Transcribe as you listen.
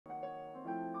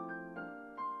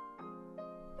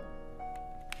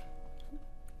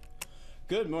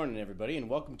Good morning, everybody, and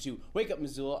welcome to Wake Up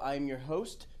Missoula. I'm your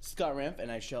host, Scott Ranf,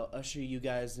 and I shall usher you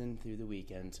guys in through the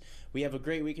weekend. We have a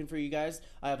great weekend for you guys.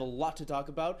 I have a lot to talk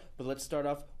about, but let's start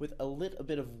off with a little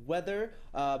bit of weather.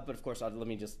 But of course, let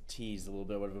me just tease a little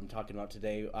bit what I'm talking about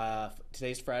today.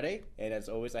 Today's Friday, and as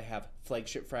always, I have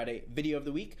Flagship Friday video of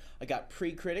the week. I got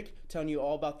Pre-Critic telling you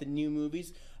all about the new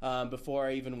movies before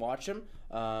I even watch them.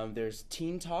 There's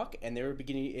Teen Talk, and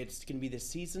it's going to be the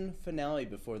season finale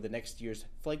before the next year's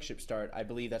Flagship start. I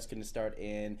believe that's going to start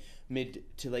in mid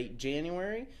to late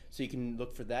January, so you can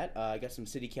look for that. I got some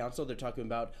city council. They're talking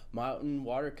about Mountain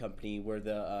Water Company, where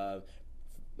the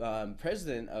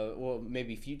president,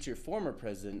 maybe future former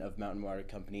president of Mountain Water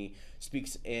Company,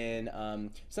 speaks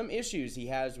in some issues he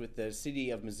has with the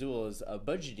city of Missoula's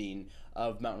budgeting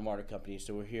of Mountain Water Company.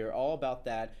 So we'll hear all about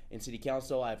that in city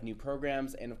council. I have new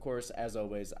programs, and of course, as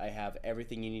always, I have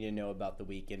everything you need to know about the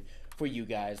weekend for you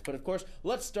guys. But of course,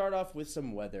 let's start off with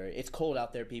some weather. It's cold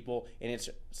out there, people, and it's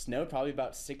snowed probably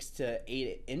about 6 to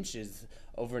 8 inches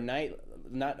overnight.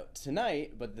 Not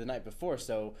tonight, but the night before.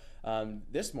 So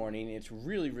this morning, it's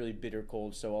really bitter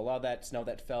cold. So a lot of that snow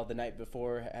that fell the night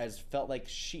before has felt like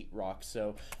sheetrock.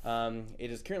 So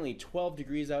it is currently 12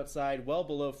 degrees outside, well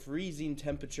below freezing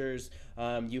temperatures.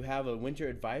 You have a winter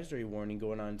advisory warning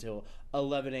going on until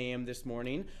 11 a.m. this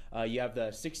morning. You have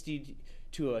the 60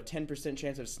 to a 10%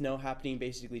 chance of snow happening.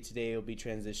 Basically, today will be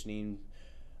transitioning.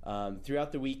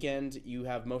 Throughout the weekend, you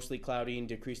have mostly cloudy and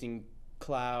decreasing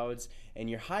clouds, and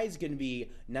your high is going to be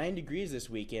 9 degrees this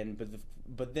weekend,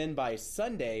 but then by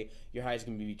Sunday your high is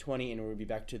going to be 20, and we'll be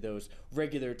back to those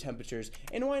regular temperatures.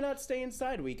 And why not stay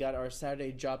inside? We got our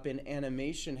Saturday drop-in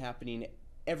animation happening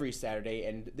every Saturday,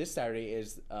 and this Saturday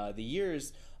is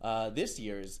this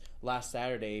year's last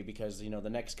Saturday, because the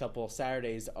next couple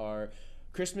Saturdays are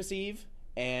Christmas Eve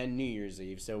and New Year's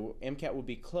Eve. So MCAT will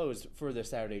be closed for the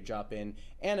Saturday drop-in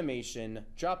animation.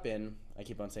 Drop-in, I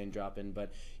keep on saying drop-in,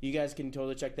 but you guys can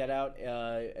totally check that out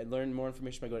and learn more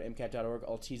information by going to MCAT.org.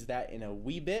 I'll tease that in a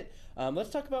wee bit. Let's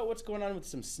talk about what's going on with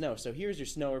some snow. So here's your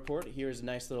snow report. Here's a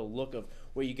nice little look of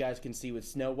what you guys can see with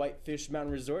snow. Whitefish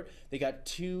Mountain Resort, they got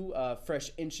 2 fresh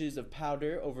inches of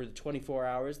powder over the 24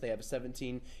 hours. They have a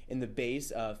 17 in the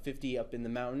base, 50 up in the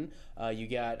mountain. You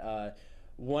got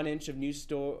 1 inch of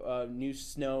new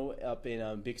snow up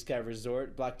in Big Sky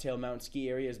Resort. Blacktail Mountain Ski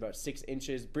Area is about 6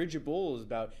 inches. Bridger Bowl is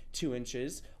about 2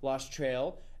 inches. Lost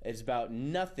Trail is about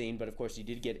nothing, but of course you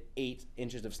did get 8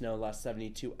 inches of snow the last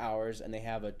 72 hours, and they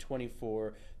have a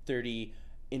 24-30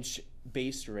 inch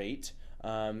base rate.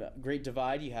 Great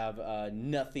Divide, you have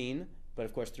nothing, but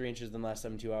of course 3 inches in the last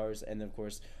 72 hours. And then of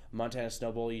course Montana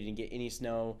Snow Bowl, you didn't get any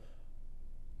snow.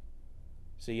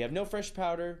 So you have no fresh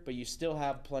powder, but you still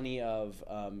have plenty of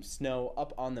snow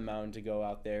up on the mountain to go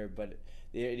out there. But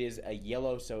it is a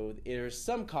yellow, so there's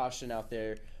some caution out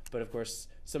there. But of course,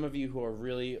 some of you who are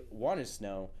really want to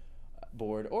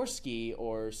snowboard or ski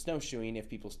or snowshoeing, if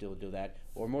people still do that,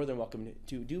 are more than welcome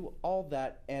to do all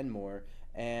that and more.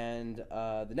 And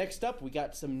the next up, we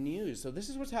got some news. So this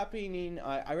is what's happening.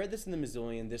 I read this in the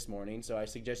Missoulian this morning, so I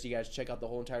suggest you guys check out the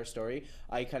whole entire story.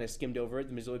 I kind of skimmed over it.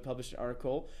 The Missoula published an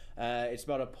article. It's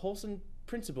about a Polson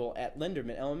principal at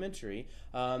Lenderman Elementary.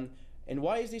 And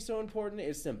why is he so important?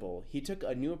 It's simple. He took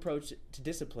a new approach to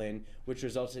discipline, which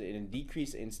resulted in a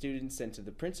decrease in students sent to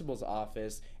the principal's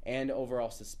office and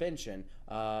overall suspension.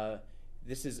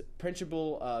 This is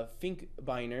Principal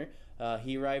Finkbeiner.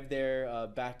 He arrived there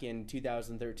back in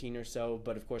 2013 or so,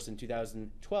 but of course in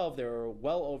 2012 there were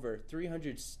well over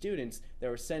 300 students that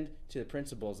were sent to the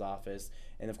principal's office,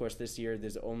 and of course this year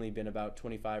there's only been about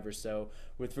 25 or so,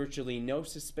 with virtually no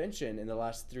suspension in the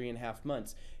last 3.5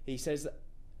 months. He says,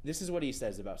 this is what he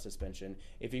says about suspension.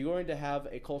 If you're going to have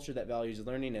a culture that values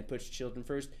learning and puts children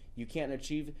first, you can't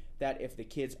achieve that if the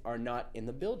kids are not in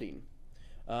the building.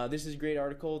 This is a great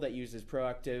article that uses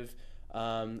proactive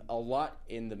a lot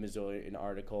in the Missoulian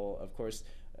article. Of course,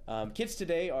 kids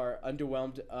today are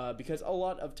underwhelmed because a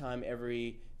lot of time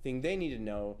everything they need to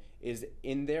know is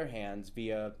in their hands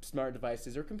via smart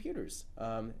devices or computers.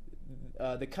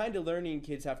 The kind of learning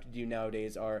kids have to do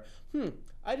nowadays are,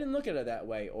 I didn't look at it that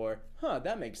way, or,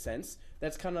 that makes sense.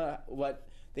 That's kind of what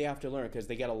they have to learn, because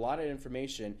they get a lot of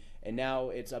information, and now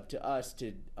it's up to us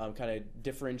to kind of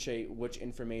differentiate which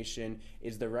information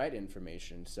is the right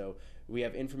information. So we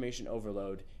have information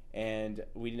overload, and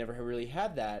we never really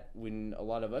had that when a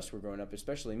lot of us were growing up,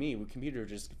 especially me. Computer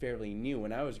just fairly new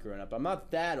when I was growing up. I'm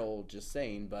not that old, just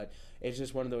saying, but it's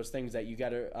just one of those things that you got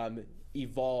to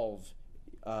evolve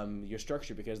your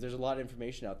structure, because there's a lot of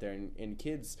information out there, and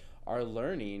kids are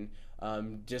learning.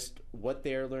 Just what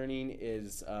they're learning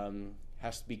is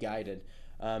has to be guided.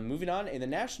 Moving on, in the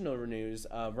national news,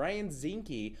 Ryan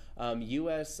Zinke,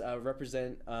 U.S.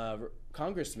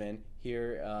 Congressman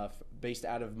here, based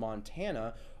out of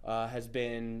Montana, has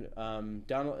been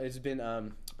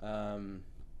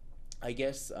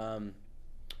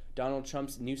Donald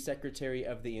Trump's new Secretary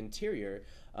of the Interior.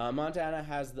 Montana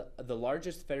has the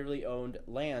largest federally owned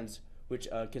lands, which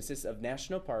consists of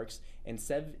national parks and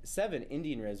seven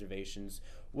Indian reservations.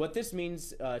 What this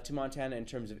means to Montana in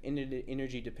terms of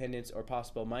energy dependence or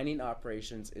possible mining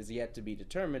operations is yet to be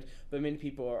determined, but many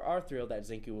people are thrilled that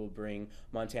Zinke will bring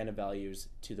Montana values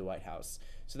to the White House.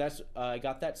 So that's I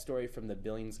got that story from the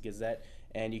Billings Gazette,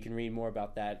 and you can read more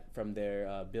about that from their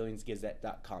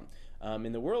billingsgazette.com.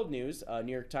 In the world news,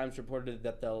 New York Times reported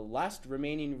that the last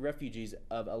remaining refugees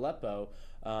of Aleppo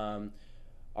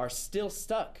are still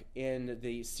stuck in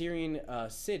the Syrian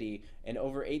city, and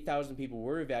over 8,000 people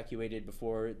were evacuated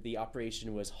before the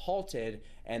operation was halted,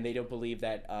 and they don't believe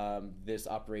that this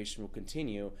operation will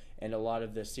continue. And a lot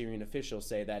of the Syrian officials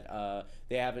say that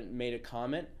they haven't made a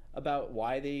comment about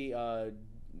why they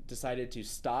decided to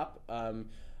stop,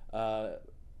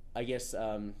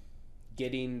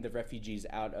 getting the refugees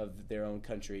out of their own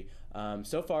country.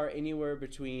 So far, anywhere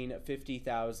between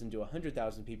 50,000 to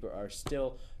 100,000 people are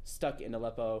still stuck in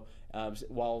Aleppo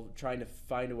while trying to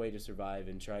find a way to survive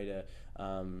and try to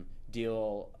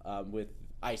deal with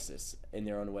ISIS in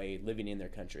their own way, living in their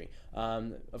country.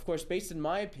 Of course, based in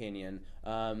my opinion,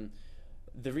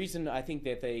 the reason I think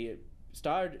that they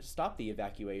stop the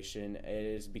evacuation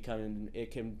is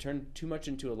it can turn too much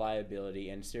into a liability,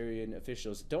 and Syrian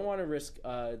officials don't want to risk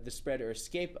the spread or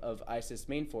escape of ISIS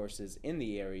main forces in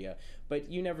the area, but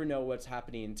you never know what's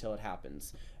happening until it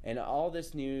happens. And all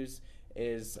this news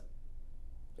is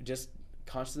just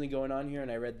constantly going on here,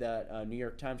 and I read that New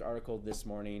York Times article this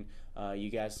morning. You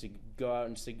guys should go out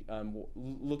and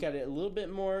look at it a little bit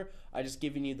more. I just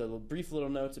giving you the brief little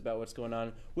notes about what's going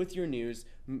on with your news,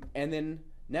 and then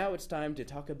now it's time to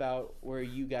talk about where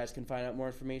you guys can find out more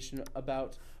information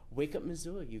about Wake Up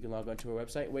Missoula. You can log on to our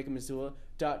website,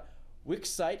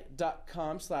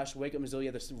 wakeupmissoula.wixsite.com/Wake Up Missoula. You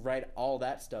have to write all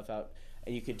that stuff out,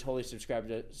 and you can totally subscribe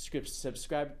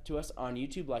to us on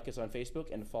YouTube, like us on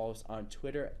Facebook, and follow us on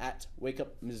Twitter at Wake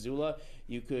Up Missoula.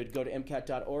 You could go to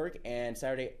MCAT.org, and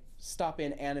Saturday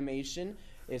Stop-In Animation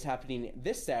is happening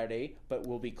this Saturday, but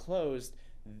will be closed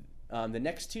the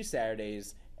next 2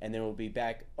 Saturdays, and then we'll be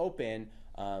back open.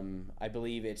 I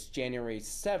believe it's January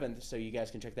 7th, so you guys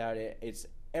can check that out. It's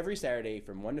every Saturday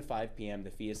from 1 to 5 p.m.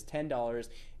 The fee is $10,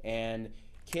 and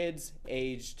kids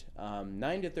aged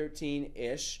 9 to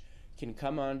 13-ish can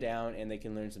come on down and they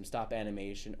can learn some stop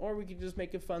animation, or we could just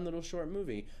make a fun little short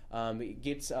movie. It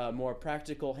gets more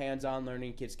practical, hands-on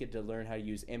learning. Kids get to learn how to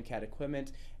use MCAT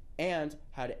equipment and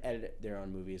how to edit their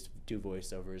own movies, do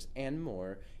voiceovers, and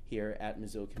more here at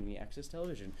Missoula Community Access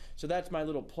Television. So that's my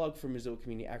little plug for Missoula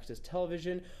Community Access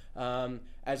Television.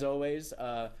 As always,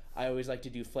 I always like to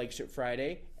do Flagship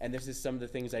Friday, and this is some of the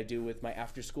things I do with my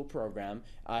after-school program.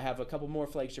 I have a couple more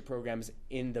Flagship programs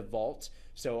in the vault,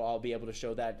 so I'll be able to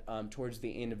show that towards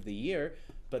the end of the year.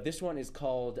 But this one is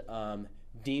called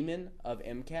Demon of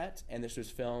MCAT, and this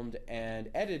was filmed and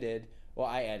edited. Well,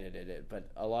 I edited it,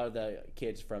 but a lot of the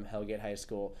kids from Hellgate High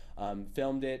School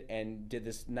filmed it and did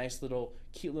this nice little,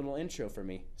 cute little intro for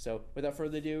me. So without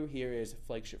further ado, here is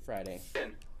Flagship Friday.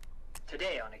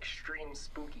 Today on Extreme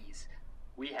Spookies,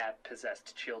 we have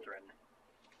possessed children.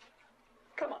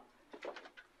 Come on,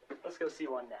 let's go see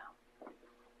one now.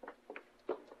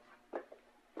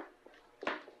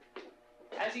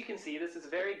 As you can see, this is a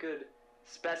very good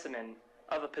specimen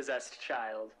of a possessed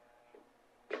child.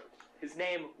 His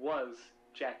name was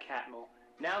Jack Catmull.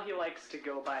 Now he likes to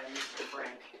go by Mr.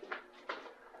 Frank.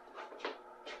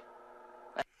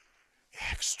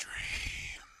 Extreme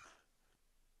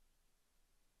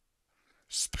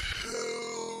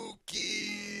Spookies.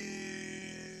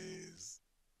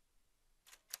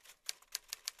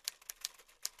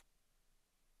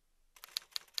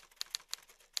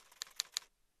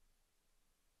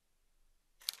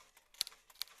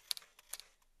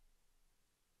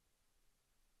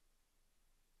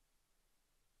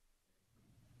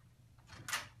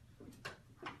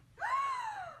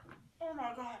 Oh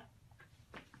my God.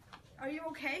 Are you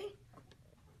okay?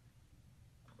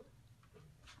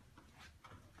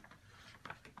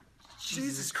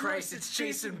 Jesus Christ, it's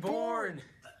Jason Bourne!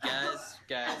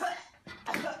 Guys,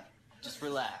 just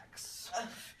relax.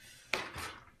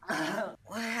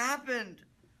 What happened?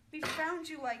 We found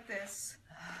you like this.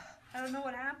 I don't know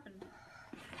what happened.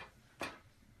 I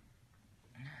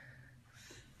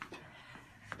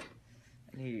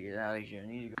need to get out of here. I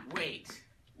need to go. Wait!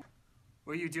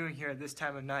 What are you doing here at this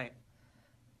time of night?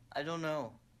 I don't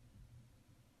know.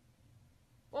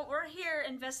 Well, we're here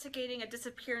investigating a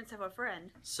disappearance of a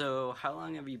friend. So, how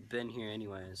long have you been here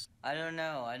anyways? I don't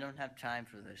know. I don't have time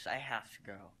for this. I have to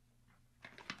go.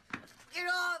 Get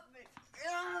off me!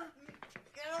 Get off me!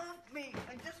 Get off me!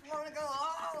 I just want to go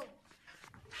home!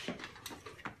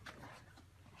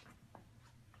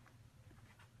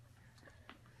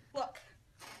 Look,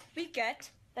 we get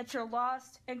that you're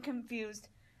lost and confused,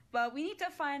 but we need to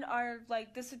find our,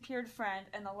 disappeared friend,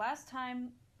 and the last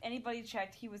time anybody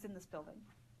checked, he was in this building.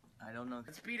 I don't know.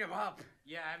 Let's beat him up.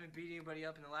 Yeah, I haven't beat anybody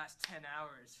up in the last 10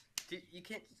 hours. Dude, you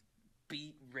can't just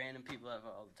beat random people up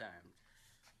all the time.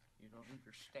 You don't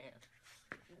understand.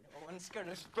 No one's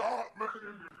gonna stop me!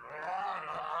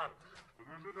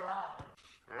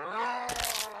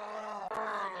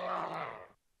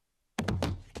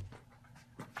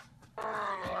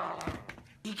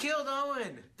 He killed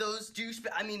Owen.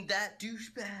 That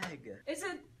douchebag. Is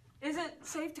it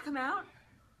safe to come out?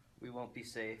 We won't be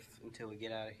safe until we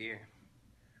get out of here.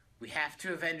 We have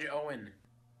to avenge Owen.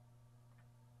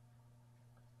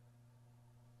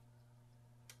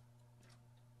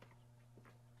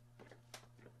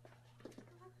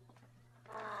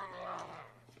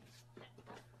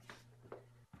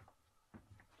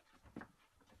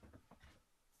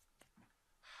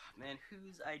 Man,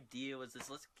 whose idea was this?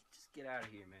 Let's just get out of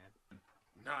here, man.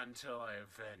 Not until I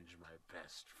avenge my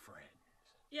best friend.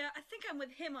 Yeah, I think I'm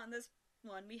with him on this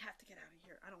one. We have to get out of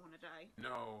here. I don't want to die.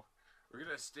 No, we're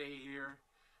gonna stay here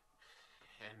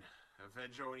and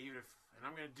avenge Owen and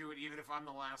I'm gonna do it even if I'm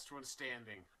the last one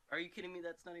standing. Are you kidding me?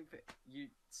 That's not even fair.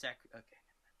 Okay.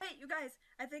 Hey, you guys,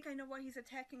 I think I know why he's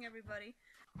attacking everybody.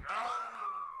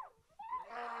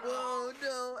 Oh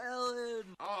no,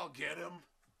 Ellen! I'll get him.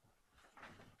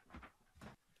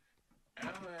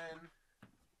 Ellen,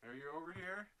 are you over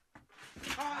here?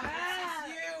 Ah!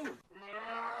 It's you!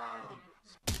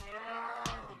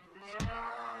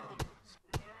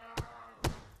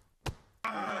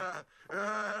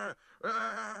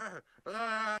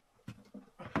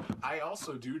 I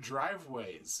also do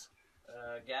driveways.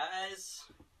 Guys?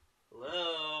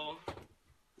 Hello?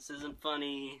 This isn't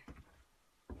funny.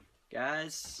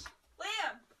 Guys?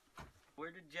 Liam! Where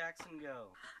did Jackson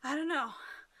go? I don't know.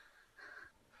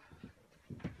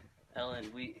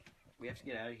 Ellen, we have to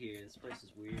get out of here. This place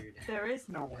is weird. There is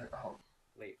No way out.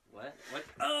 Wait, what? What?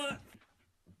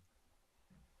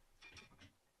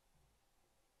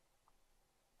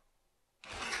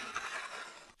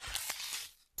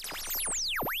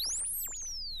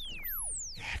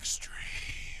 Extreme.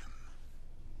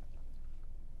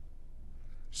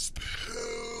 Spookies.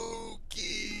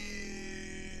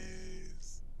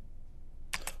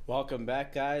 Welcome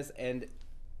back, guys, and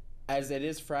as it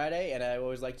is Friday, and I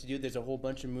always like to do, there's a whole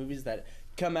bunch of movies that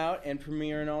come out and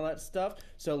premiere and all that stuff.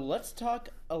 So let's talk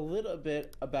a little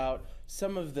bit about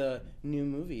some of the new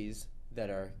movies that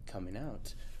are coming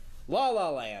out. La La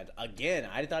Land, again,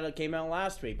 I thought it came out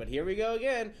last week, but here we go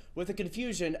again with the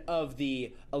confusion of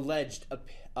the alleged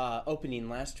opening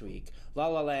last week. La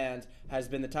La Land has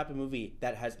been the type of movie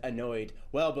that has annoyed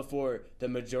well before the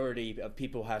majority of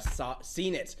people have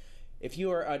seen it. If you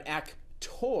are an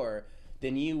actor,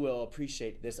 then you will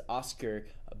appreciate this Oscar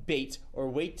bait or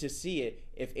wait to see it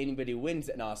if anybody wins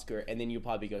an Oscar, and then you'll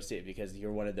probably go see it because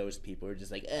you're one of those people who are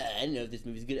just like, I don't know if this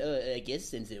movie's good. I guess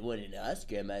since it won an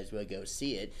Oscar, I might as well go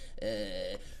see it.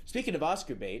 Speaking of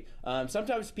Oscar bait,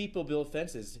 sometimes people build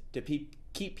fences to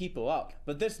keep people out,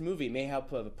 but this movie may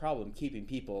have a problem keeping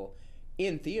people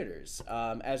in theaters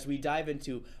as we dive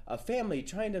into a family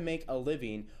trying to make a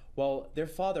living while their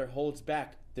father holds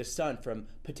back the son from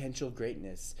potential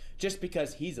greatness just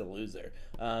because he's a loser.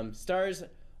 Stars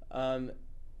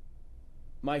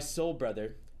my soul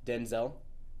brother, Denzel.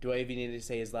 Do I even need to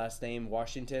say his last name?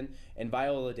 Washington. And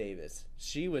Viola Davis.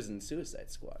 She was in Suicide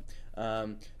Squad.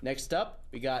 Next up,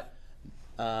 we got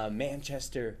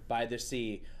Manchester by the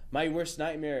Sea. My worst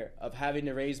nightmare of having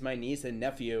to raise my niece and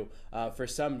nephew for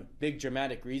some big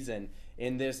dramatic reason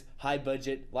in this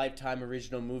high-budget, Lifetime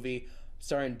original movie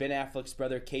starring Ben Affleck's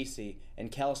brother Casey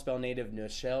and Kalispell native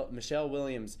Michelle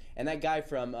Williams and that guy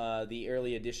from the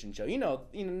Early Edition show. You know,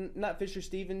 not Fisher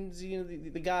Stevens. You know,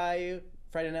 the guy,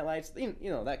 Friday Night Lights. You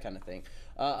know, that kind of thing.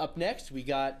 Up next, we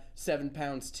got 7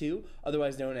 Pounds 2,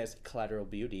 otherwise known as Collateral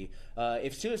Beauty.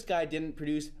 If Suicide Sky didn't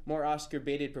produce more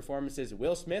Oscar-baited performances,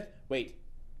 Will Smith?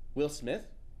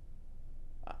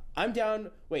 I'm down.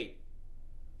 Wait,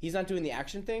 he's not doing the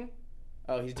action thing?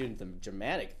 Oh, he's doing the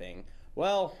dramatic thing.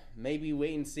 Well, maybe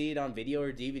wait and see it on video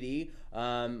or DVD.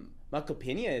 Michael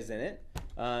Pena is in it.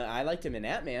 I liked him in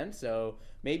Ant-Man, so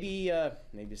maybe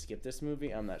skip this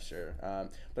movie. I'm not sure.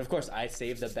 But of course, I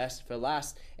saved the best for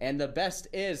last, and the best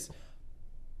is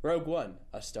Rogue One,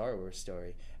 a Star Wars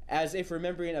story. As if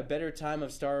remembering a better time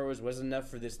of Star Wars wasn't enough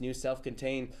for this new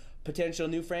self-contained potential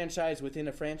new franchise within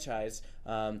a franchise,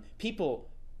 people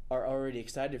are already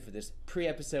excited for this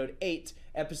pre-episode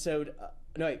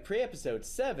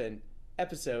 7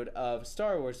 episode of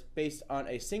Star Wars based on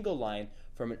a single line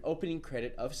from an opening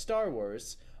credit of Star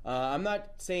Wars. I'm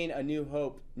not saying a New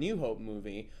Hope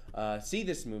movie. See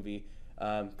this movie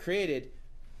created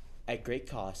at great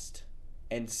cost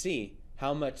and see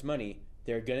how much money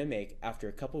they're gonna make after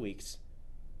a couple weeks.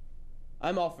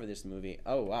 I'm all for this movie.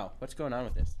 Oh wow, what's going on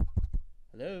with this?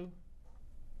 Hello?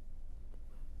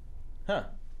 Huh.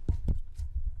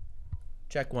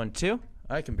 Check 1 2.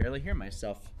 I can barely hear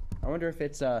myself. I wonder if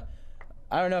it's I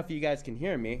don't know if you guys can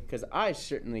hear me, because I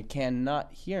certainly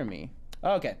cannot hear me.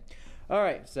 Okay.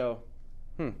 Alright, so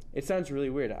it sounds really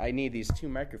weird. I need these 2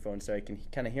 microphones so I can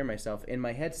kind of hear myself in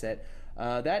my headset.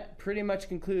 That pretty much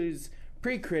concludes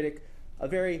Pre-Critic, a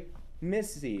very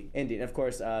messy ending. Of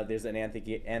course, there's an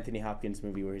Anthony Hopkins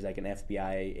movie where he's like an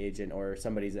FBI agent, or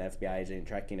somebody's an FBI agent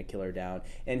tracking a killer down,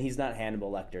 and he's not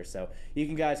Hannibal Lecter, so you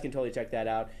guys can totally check that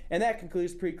out. And that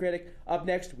concludes Pre-Critic. Up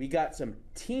next, we got some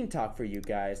teen talk for you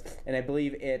guys, and I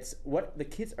believe it's what the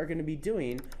kids are going to be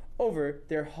doing over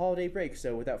their holiday break.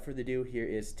 So without further ado, here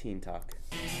is Teen Talk.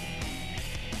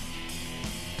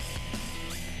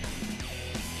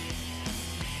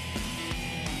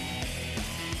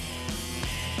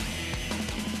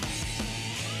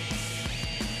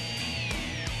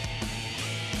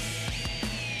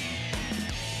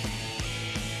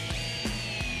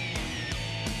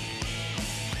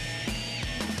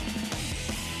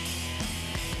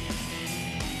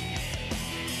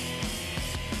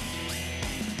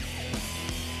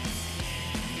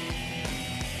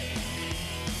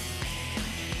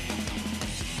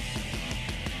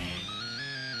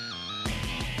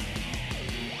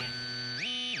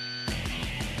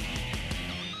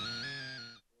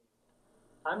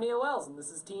 I'm Neil Wells, and this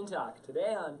is Teen Talk.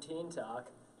 Today on Teen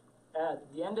Talk, at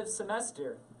the end of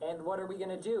semester, and what are we going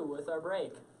to do with our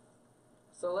break?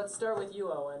 So let's start with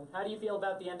you, Owen. How do you feel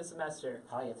about the end of semester?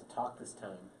 I get to talk this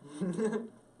time.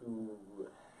 Ooh.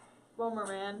 Bummer,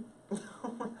 man.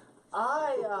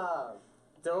 I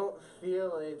don't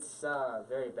feel it's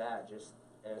very bad, just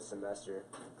in a semester.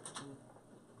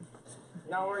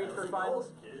 Not worried for finals?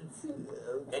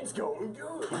 It's going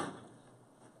good.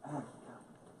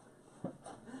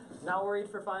 Not worried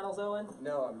for finals, Owen?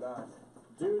 No, I'm not.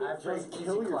 Dude, I've just easy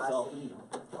kill yourself. Ladies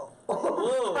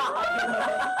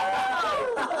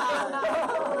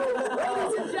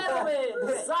and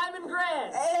gentlemen, Simon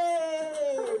Grant!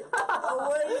 Hey!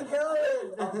 Where are you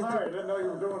going? I'm sorry, I didn't know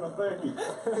you were doing a thing.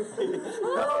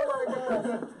 Oh my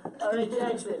god. All right,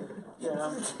 Jackson.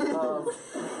 Yeah.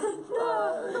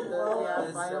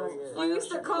 You used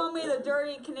to call me the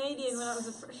dirty Canadian when I was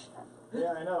a freshman.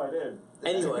 Yeah, I know, I did.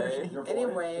 Anyway,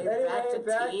 back to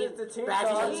teen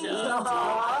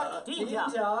talk. Teen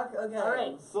Talk. Okay. All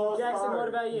right, So Jackson, sorry. what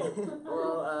about you?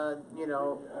 Well, you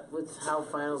know, with how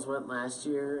finals went last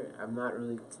year, I'm not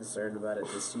really concerned about it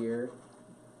this year.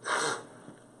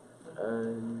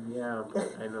 Yeah,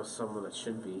 I know someone that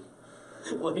should be.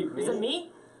 Wait, Is it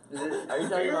me? Are you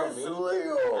talking about me?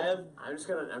 I'm just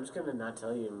gonna not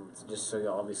tell you, just so you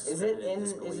all be Is suspended it in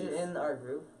disbelief. our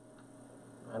group?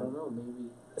 I don't know, maybe.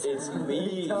 It's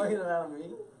me. Talking about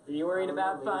me? Are you worried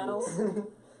about finals?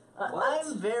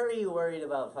 I'm very worried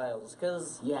about finals,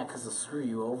 because... Yeah, 'cause they'll screw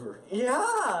you over.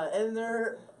 Yeah, and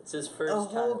they're It's his first a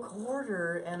whole time.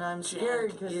 quarter, and I'm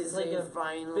scared, because it's like a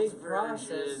finals big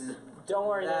process. Don't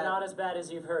worry, they're That- not as bad as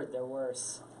you've heard. They're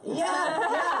worse.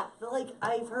 Yeah. But, like,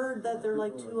 I've heard that they're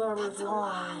like 2 hours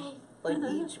long, like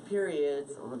each period.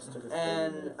 Someone's took a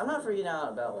And photo. I'm not freaking out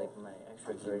about like my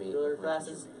extracurricular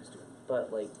classes,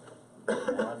 but like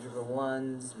algebra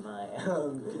 1s, my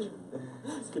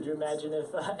Could you imagine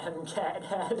if MCAT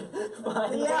had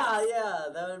finals? yeah,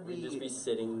 that would We'd be. just be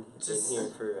sitting in here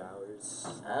for hours.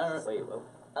 I don't. Wait, what?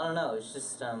 I don't know. It's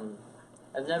just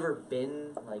I've never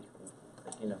been like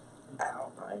in a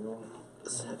final.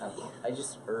 I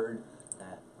just heard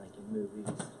that like in movies,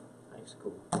 high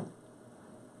school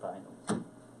finals,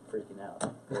 freaking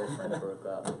out. Girlfriend broke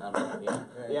up. I don't know.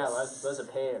 Yeah, that's a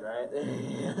pain, right?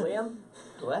 Liam?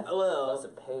 What? Well, that's a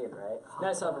pain, right?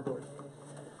 Nice hoverboard.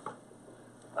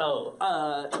 Oh,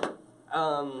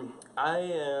 I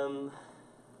am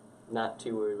not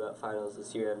too worried about finals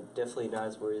this year. I'm definitely not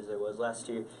as worried as I was last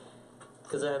year,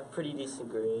 because I have pretty decent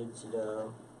grades, you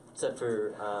know, except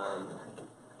for,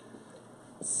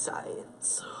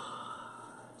 science.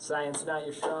 Science not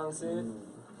your strong suit?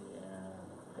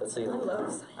 That's the I only love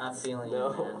one. science. I'm feeling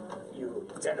No. you, man. You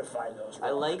identify those. I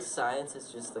like science,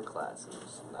 it's just the class is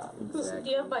just not. Do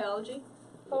you have biology?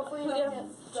 Hopefully, Who you do you don't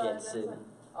have? get Jensen.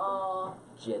 Aw.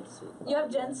 Jensen. You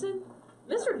have Jensen?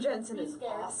 Mr. Jensen He's is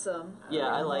scared. awesome. Yeah,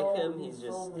 I like Oh, him. He's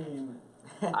just.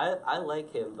 I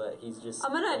like him, but he's just.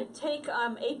 I'm gonna like, take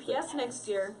APS next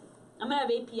year. I'm gonna have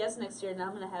APS next year, and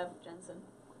I'm gonna have Jensen.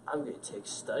 I'm gonna take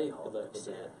study hall Good luck next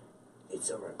with year. It's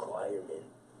a requirement.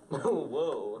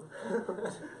 Whoa.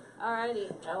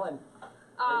 Alrighty. Ellen,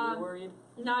 are you Um, worried?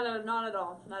 not at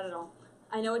all. Not at all.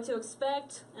 I know what to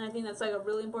expect, and I think that's like a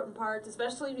really important part,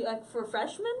 especially like for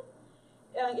freshmen.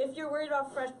 If you're worried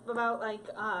about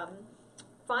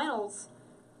finals,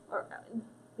 or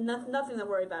nothing to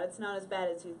worry about. It's not as bad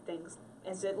as you think,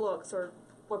 as it looks, or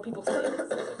what people say it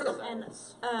is.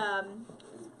 And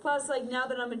plus, like now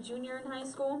that I'm a junior in high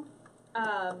school,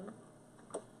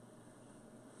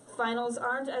 finals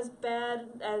aren't as bad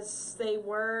as they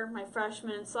were my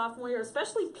freshman and sophomore year,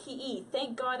 especially PE.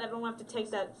 Thank God I don't have to take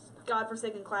that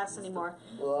godforsaken class anymore.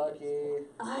 Lucky.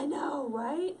 I know,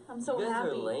 right? I'm so You guys happy.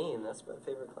 are lame. That's my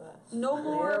favorite class. No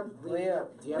more. Liam,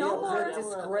 No more. you're a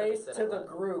disgrace to the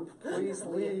group. Please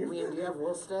leave. Liam, do you have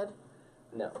Woolstead?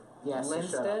 No. Yes. so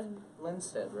shut up. Linstead?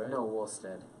 Linstead, right? No,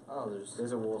 Woolstead. Oh,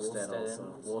 There's a Woolstead Woolstead also.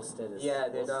 and- Woolstead is. Yeah,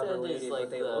 they're not Woolstead is related, like but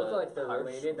they the look like they're harsh-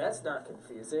 related. That's not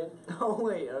confusing. Oh,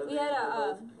 wait. Are We had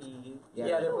a. Yeah,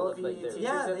 they they're look both like PE they're- teachers,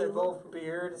 Yeah, and they they're look- both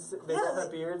beards. They Yeah, both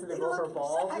have beards, and they they both are look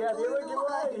bald. Yeah, they exactly look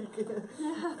alike.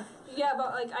 alike. Yeah,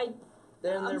 but like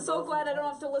They're I'm so glad I don't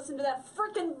have to listen to that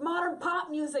freaking modern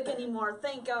pop music anymore.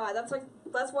 Thank God.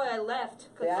 That's why I left.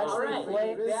 'Cause- They actually Alright.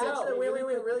 played. They Really actually, quick, wait,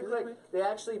 really really quick. They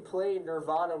actually played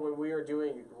Nirvana when we were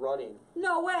doing running.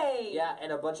 No way. Yeah,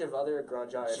 and a bunch of other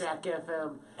grunge artists. Jack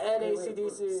FM. And Wait,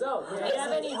 AC/DC. So, do you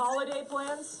have any holiday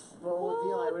plans? Well,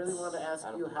 Neil, I really wanted to ask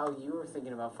you how you were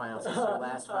thinking about finals. This is your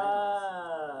last Uh,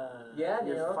 finals. Yeah,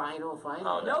 Your Neil. final.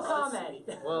 Oh, no comment.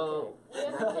 Well, We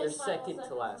have to you're take second finals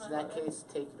to at last. In that case,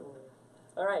 take it away.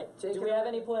 All right. Take Do it we have away.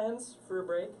 any plans for a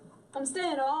break? I'm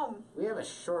staying home. We have a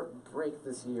short break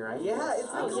this year. Yeah, it's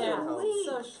I'm like staying home.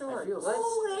 So I short. feel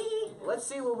Let's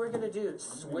see what we're gonna do.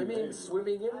 Swimming,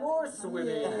 and more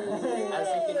swimming.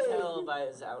 As you can tell by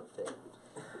his outfit.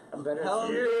 I'm better. Hell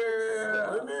At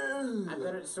yeah! I'm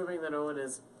better at swimming than Owen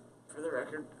is. For the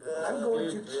record. I'm going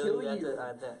Dude, to really, kill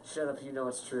that's you. that. Shut up. You know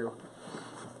it's true.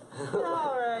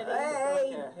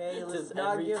 Alrighty. Hey, let's Just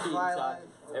not every give teen violence.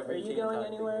 talk. Every Are you teen going talk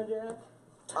anywhere, thing. Jack?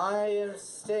 I am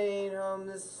staying home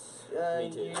this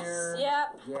Me too. year.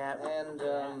 Yep. Yeah. And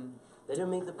They didn't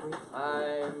make the break.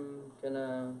 I'm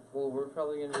gonna. Well, we're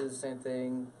probably gonna do the same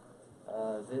thing.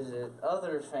 Visit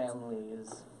other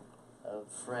families of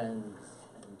friends,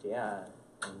 and yeah,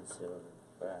 and so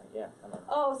yeah. I don't know.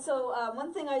 Oh, so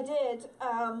one thing I did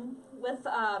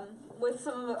with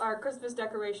some of our Christmas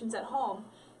decorations at home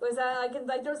was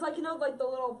that there's like the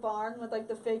little barn with like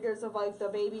the figures of like the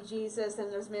baby Jesus, and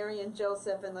there's Mary and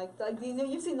Joseph, and like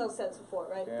you've seen those sets before,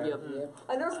 right? Yeah. Yep.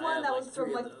 And there's I one have, that like, was from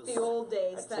three of like those. the old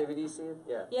days. That, Activity scene?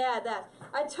 Yeah. yeah, that.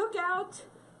 I took out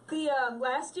the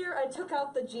last year. I took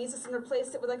out the Jesus and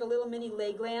replaced it with like a little mini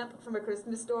leg lamp from A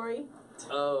Christmas Story.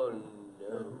 Oh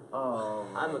no. Oh.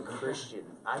 I'm a Christian.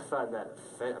 I find that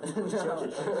offensive. I'm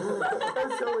joking. I'm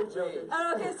totally joking.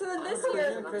 Oh, okay, so then this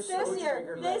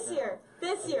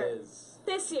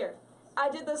year, I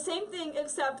did the same thing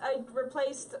except I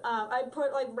replaced, I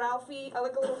put like Ralphie,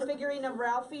 like a little figurine of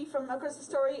Ralphie from A Christmas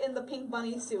Story in the pink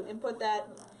bunny suit and put that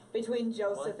between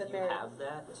Joseph What? and You Mary. have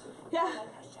that? Yeah.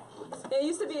 It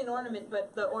used to be an ornament,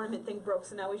 but the ornament thing broke,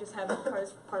 so now we just have it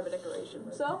as part of a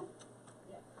decoration. So,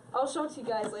 I'll show it to you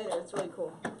guys later. It's really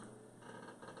cool.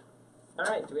 All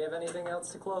right. Do we have anything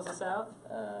else to close us out?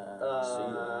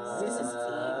 This is teen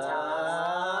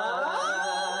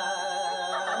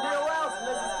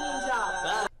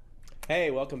Hey,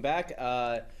 welcome back.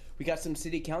 We got some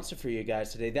city council for you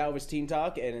guys today. That was Teen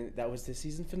Talk, and that was the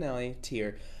season finale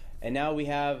tier. And now we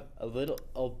have a little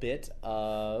bit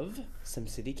of some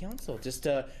city council. Just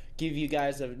to give you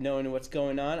guys a knowing what's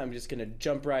going on, I'm just going to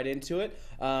jump right into it.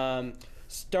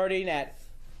 Starting at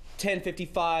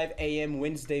 10:55 a.m.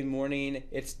 Wednesday morning,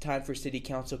 it's time for city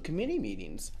council committee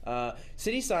meetings.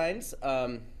 City signs.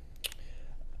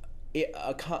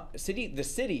 The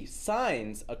city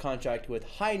signs a contract with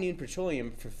High Noon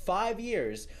Petroleum for 5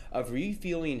 years of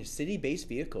refueling city-based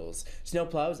vehicles, snow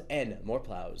plows, and more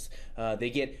plows. They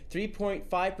get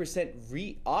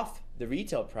 3.5% off the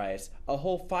retail price, a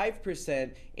whole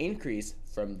 5% increase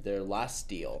from their last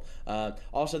deal.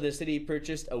 Also, the city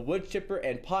purchased a wood chipper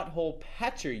and pothole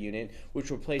patcher unit,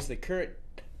 which replaced the current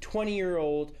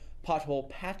 20-year-old pothole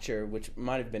patcher, which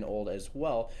might have been old as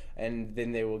well, and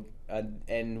then they will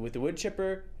and with the wood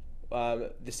chipper,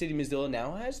 the city of Missoula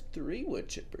now has 3 wood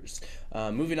chippers.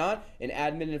 Moving on, in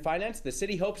admin and finance, the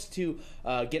city hopes to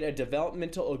get a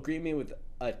developmental agreement with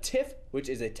a TIF, which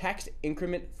is a tax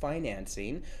increment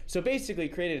financing. So basically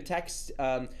creating a tax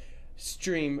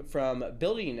stream from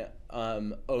building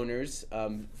owners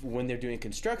when they're doing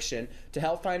construction to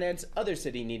help finance other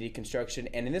city needed construction,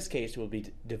 and in this case will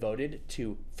be devoted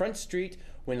to Front Street,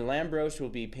 when Lambros will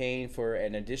be paying for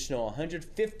an additional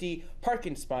 150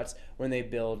 parking spots when they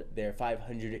build their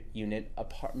 500 unit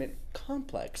apartment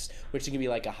complex, which can be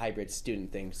like a hybrid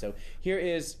student thing. So here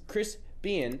is Chris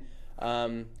Bean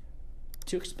to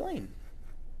explain.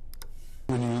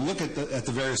 When you look at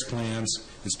the various plans,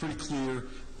 it's pretty clear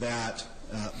that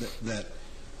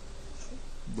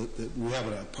we have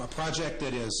a project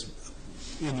that is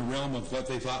in the realm of what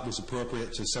they thought was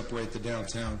appropriate to separate the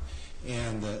downtown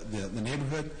and the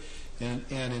neighborhood, and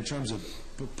in terms of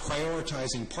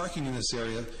prioritizing parking in this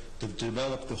area to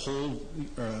develop the whole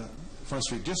Front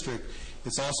Street district,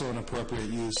 it's also an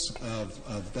appropriate use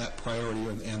of that priority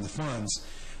and the funds.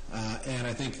 And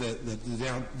I think that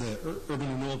the urban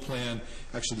renewal plan,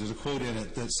 actually there's a quote in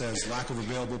it that says lack of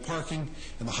available parking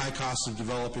and the high cost of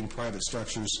developing private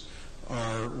structures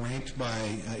are ranked by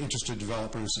interested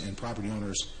developers and property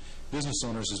owners, business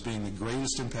owners, as being the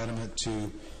greatest impediment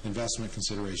to investment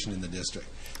consideration in the district.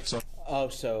 So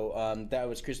that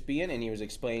was Chris Bean, and he was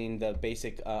explaining the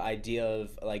basic idea of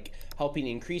like helping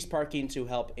increase parking to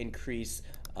help increase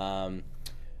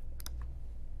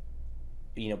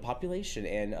population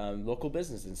and local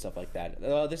business and stuff like that.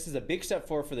 This is a big step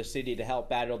forward for the city to help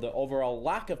battle the overall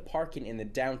lack of parking in the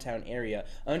downtown area.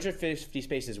 150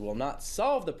 spaces will not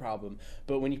solve the problem,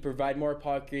 but when you provide more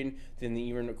parking than the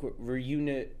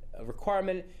unit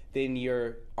requirement, then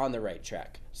you're on the right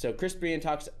track. So Chris Brian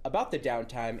talks about the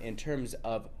downtown in terms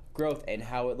of growth and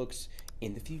how it looks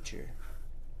in the future.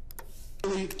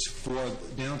 Really, for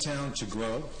downtown to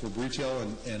grow, for retail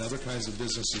and other kinds of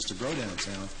businesses to grow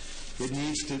downtown, it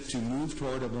needs to move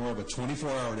toward more of a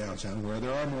 24-hour downtown where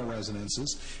there are more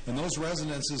residences, and those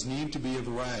residences need to be a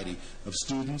variety of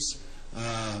students,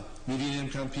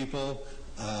 median-income people,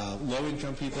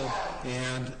 low-income people,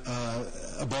 and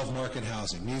above-market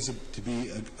housing. Needs to be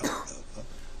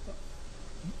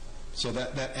so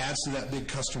that adds to that big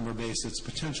customer base that's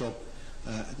potentially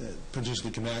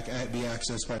can be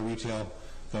accessed by retail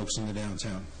folks in the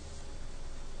downtown.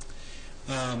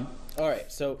 All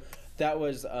right, so that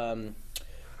was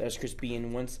Chris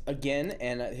Bean once again,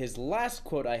 and his last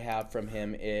quote I have from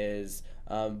him is,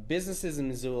 businesses in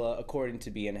Missoula, according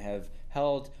to Bean, have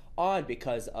held on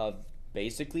because of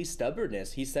basically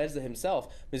stubbornness. He says it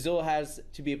himself. Missoula has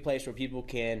to be a place where people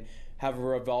can have a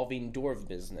revolving door of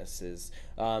businesses.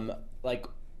 Like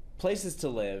places to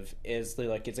live is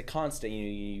like it's a constant.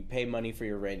 You pay money for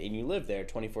your rent and you live there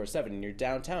 24/7 and you're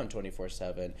downtown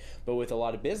 24/7. But with a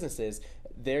lot of businesses,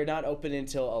 they're not open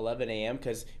until 11 a.m.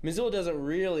 because Missoula doesn't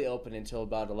really open until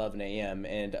about 11 a.m.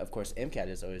 And of course, MCAT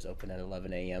is always open at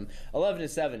 11 a.m. 11 to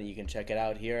 7, you can check it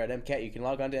out here at MCAT. You can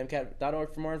log on to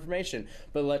MCAT.org for more information.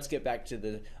 But let's get back to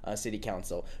the City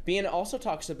Council. Bean also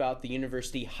talks about the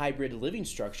university hybrid living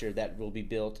structure that will be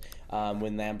built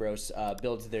when Lambros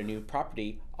builds their new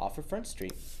property off of Front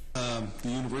Street. The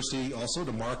university also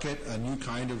to market a new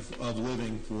kind of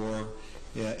living for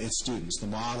its students. The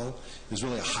model is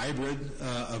really a hybrid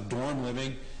of dorm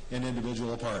living and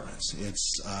individual apartments.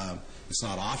 It's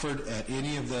not offered at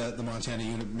any of the Montana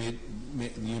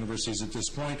universities at this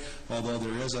point, although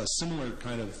there is a similar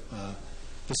kind of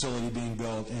facility being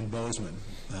built in Bozeman.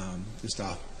 It's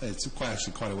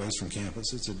actually quite a ways from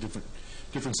campus. It's a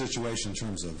different situation in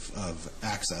terms of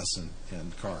access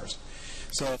and cars.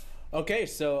 So okay,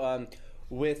 so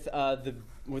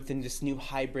within this new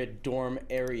hybrid dorm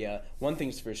area, one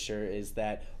thing's for sure is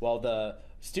that while the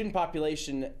student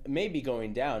population may be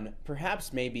going down,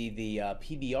 perhaps maybe the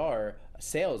PBR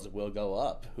sales will go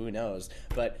up. Who knows?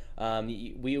 But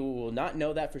we will not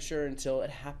know that for sure until it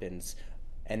happens.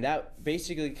 And that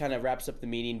basically kind of wraps up the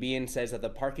meeting. Bean says that the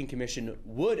Parking Commission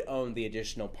would own the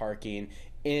additional parking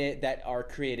that are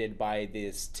created by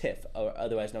this TIF, or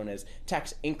otherwise known as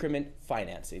tax increment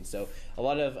financing. So a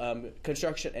lot of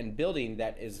construction and building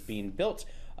that is being built,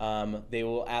 they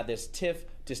will add this TIF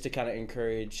just to kind of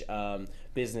encourage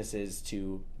businesses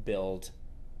to build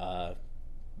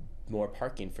more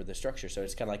parking for the structure. So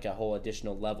it's kind of like a whole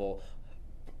additional level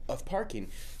of parking.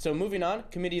 So moving on,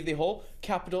 Committee of the Whole,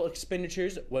 capital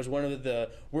expenditures was one of the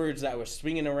words that was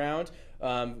swinging around.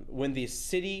 when the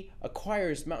city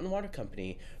acquires Mountain Water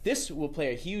Company. This will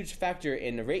play a huge factor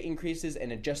in the rate increases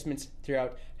and adjustments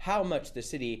throughout how much the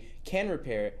city can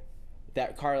repair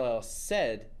that Carlisle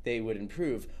said they would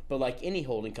improve. But like any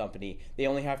holding company, they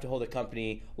only have to hold a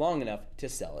company long enough to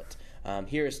sell it.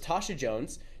 Here is Tasha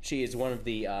Jones. She is one of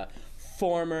the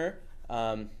former...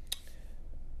 well,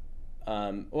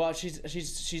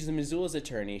 she's the Missoula's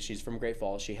attorney. She's from Great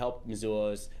Falls. She helped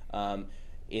Missoula's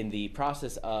in the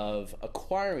process of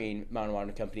acquiring Mountain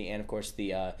Water Company, and of course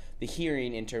the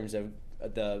hearing in terms of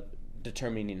the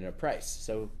determining a price.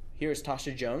 So here is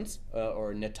Tasha Jones,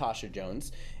 or Natasha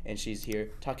Jones, and she's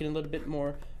here talking a little bit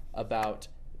more about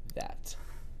that.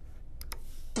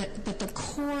 But the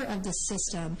core of the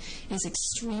system is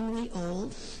extremely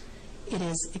old. It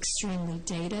is extremely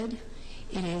dated.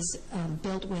 It is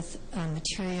built with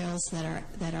materials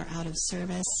that are out of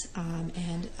service,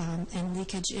 and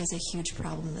leakage is a huge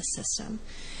problem in the system.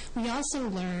 We also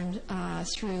learned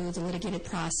through the litigated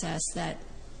process that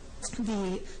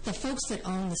the folks that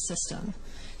own the system,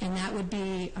 and that would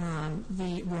be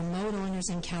the remote owners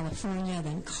in California,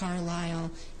 then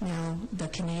Carlisle, now the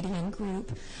Canadian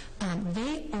group,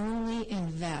 they only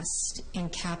invest in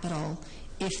capital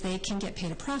if they can get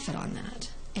paid a profit on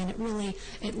that. And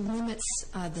it limits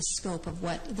the scope of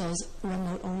what those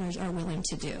remote owners are willing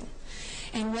to do.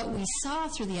 And what we saw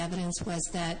through the evidence was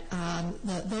that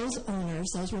those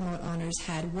remote owners,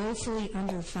 had woefully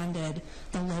underfunded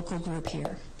the local group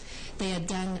here. They had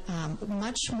done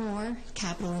much more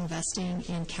capital investing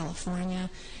in California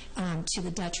to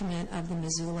the detriment of the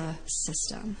Missoula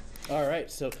system. All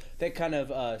right, so that kind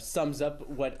of sums up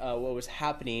what was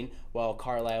happening while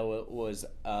Carlisle was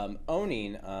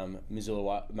owning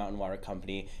Missoula Mountain Water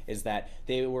Company, is that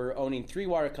they were owning 3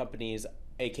 water companies,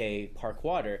 aka Park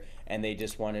Water, and they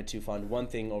just wanted to fund one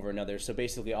thing over another. So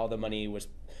basically all the money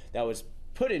that was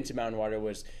put into Mountain Water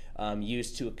was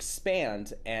used to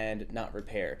expand and not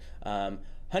repair.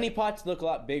 Honeypots look a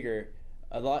lot bigger.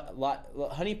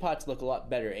 Honeypots look a lot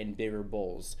better in bigger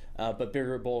bowls, but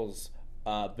bigger bowls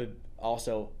but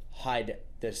also hide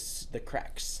the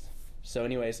cracks. So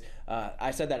anyways, I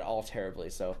said that all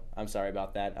terribly, so I'm sorry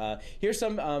about that. Here's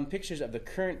some pictures of the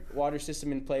current water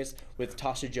system in place, with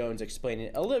Tasha Jones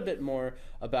explaining a little bit more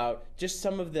about just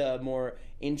some of the more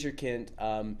intricate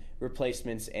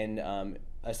replacements and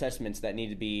assessments that need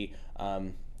to be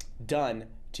done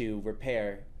to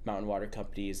repair Mountain Water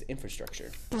Company's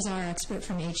infrastructure. Was our expert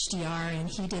from HDR, and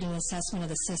he did an assessment of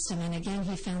the system, and again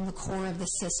he found the core of the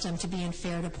system to be in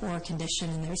fair to poor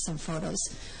condition, and there's some photos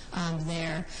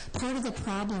there. Part of the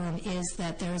problem is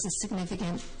that there is a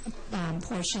significant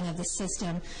portion of the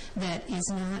system that is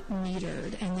not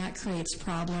metered, and that creates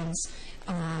problems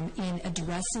in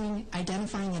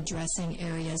identifying, addressing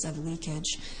areas of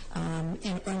leakage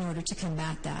in order to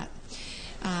combat that.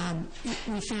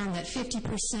 We found that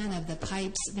 50% of the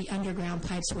pipes, the underground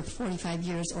pipes, were 45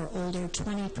 years or older.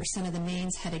 20% of the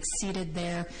mains had exceeded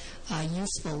their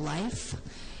useful life.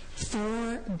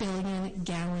 4 billion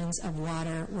gallons of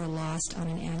water were lost on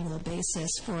an annual basis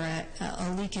for a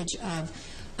leakage of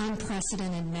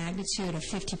unprecedented magnitude of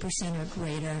 50% or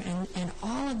greater. And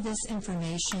all of this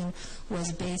information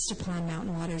was based upon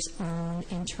Mountain Water's own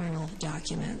internal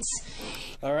documents.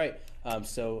 All right,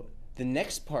 so the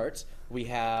next part we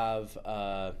have,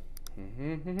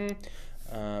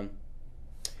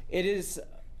 it is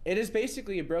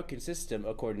basically a broken system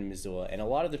according to Missoula, and a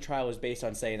lot of the trial was based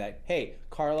on saying that, hey,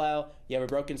 Carlisle, you have a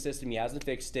broken system, he hasn't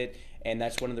fixed it, and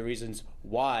that's one of the reasons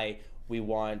why we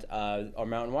want our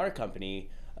Mountain Water Company,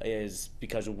 is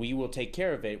because we will take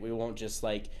care of it. We won't just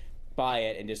like buy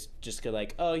it and just go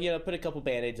like, oh yeah, put a couple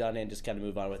band-aids on it and just kind of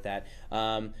move on with that.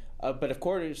 But of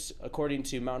course, according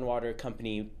to Mountain Water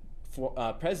Company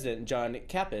President John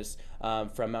Kappas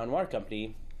from Mountain Water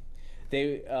Company,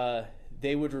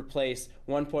 they would replace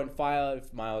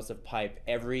 1.5 miles of pipe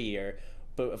every year,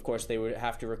 but of course they would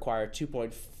have to require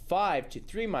 2.5 to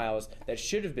 3 miles that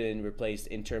should have been replaced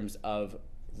in terms of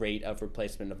rate of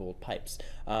replacement of old pipes.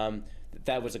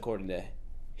 That was according to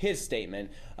his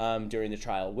statement during the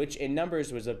trial, which in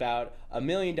numbers was about $1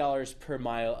 million per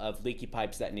mile of leaky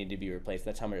pipes that needed to be replaced.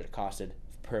 That's how much it costed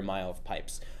per mile of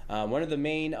pipes. One of the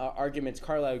main arguments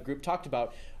Carlisle Group talked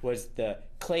about was the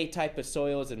clay type of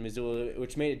soils in Missoula,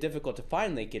 which made it difficult to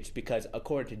find leakage because,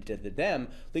 according to them,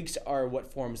 leaks are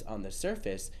what forms on the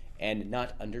surface and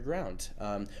not underground,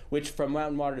 which from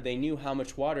Mountain Water, they knew how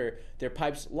much water their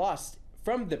pipes lost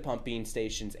from the pumping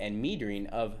stations and metering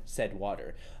of said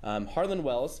water. Harlan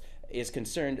Wells is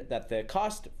concerned that the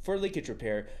cost for leakage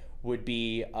repair would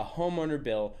be a homeowner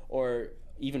bill, or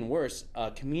even worse,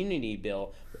 a community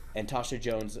bill, and Tasha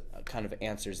Jones kind of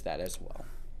answers that as well.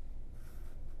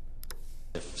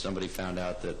 If somebody found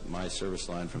out that my service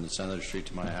line from the center of the street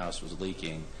to my house was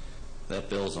leaking, that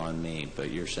bill's on me.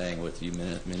 But you're saying with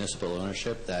municipal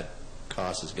ownership, that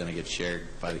cost is going to get shared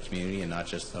by the community and not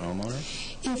just the homeowner?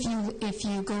 If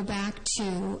you go back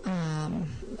to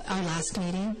our last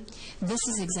meeting, this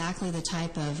is exactly the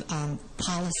type of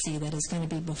policy that is going to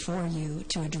be before you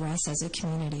to address as a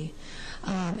community.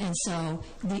 And so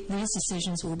these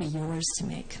decisions will be yours to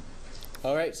make.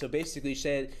 All right, so basically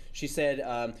she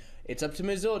said it's up to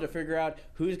Missoula to figure out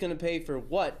who's going to pay for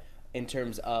what in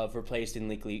terms of replacing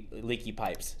leaky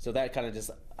pipes. So that kind of just,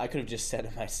 I could have just said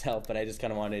it myself, but I just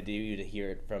kind of wanted you to hear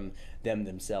it from them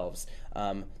themselves.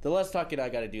 The less talking I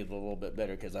got to do a little bit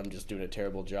better because I'm just doing a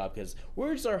terrible job because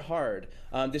words are hard.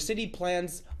 The city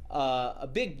plans a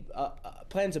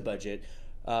budget,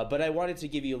 but I wanted to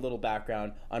give you a little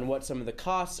background on what some of the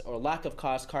costs or lack of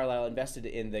costs Carlisle invested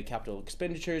in the capital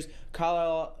expenditures.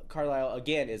 Carlisle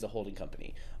again, is a holding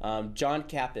company. John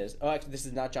Kappas, actually this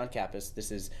is not John Kappas,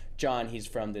 this is John, he's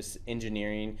from this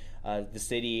engineering, the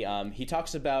city. He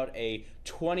talks about a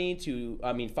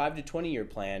 5 to 20 year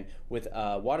plan with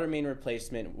water main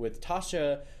replacement, with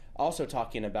Tasha also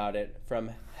talking about it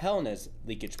from Helena's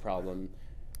leakage problem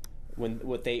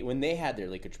when they had their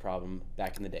leakage problem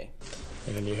back in the day.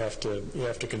 And then you have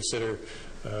to consider,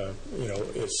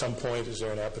 at some point, is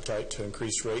there an appetite to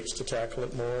increase rates to tackle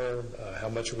it more? How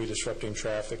much are we disrupting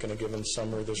traffic in a given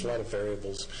summer? There's a lot of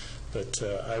variables, but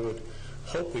I would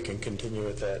hope we can continue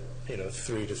at that,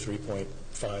 $3 to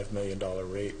 $3.5 million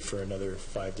rate for another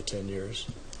 5 to 10 years.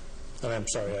 And I'm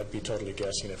sorry, I'd be totally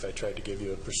guessing if I tried to give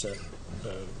you a percent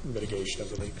mitigation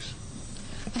of the leaks.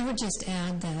 I would just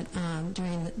add that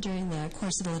during the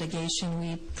course of the litigation,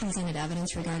 we presented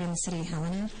evidence regarding the city of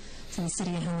Helena. So the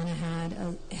city of Helena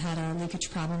had a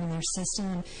leakage problem in their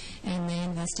system, and they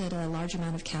invested a large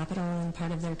amount of capital, and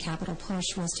part of their capital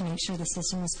push was to make sure the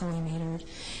system was fully metered.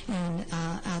 And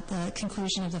at the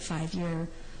conclusion of the 5-year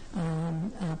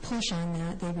push on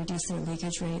that, they reduced their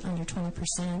leakage rate under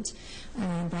 20%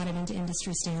 and brought it into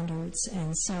industry standards.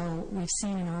 And so we've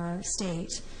seen in our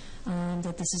state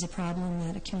that this is a problem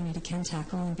that a community can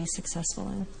tackle and be successful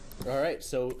in. All right.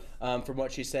 So from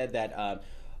what she said, that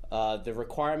the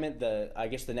requirement, I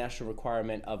guess the national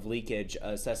requirement of leakage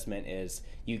assessment is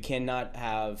you cannot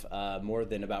have more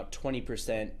than about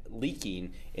 20%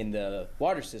 leaking in the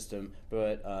water system.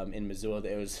 But in Missoula,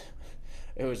 it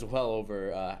was well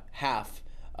over half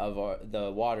of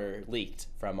the water leaked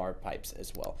from our pipes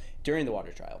as well during the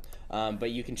water trial. But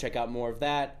you can check out more of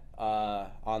that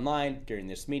online during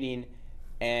this meeting.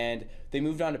 And they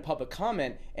moved on to public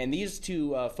comment, and these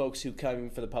two folks who came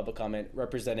for the public comment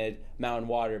represented Mountain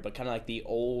Water, but kind of like the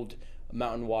old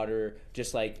Mountain Water,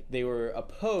 just like they were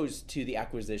opposed to the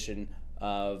acquisition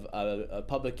of a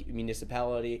public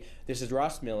municipality. This is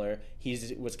Ross Miller. He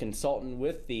was consultant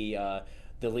with the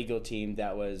legal team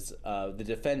that was the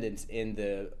defendants in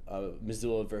the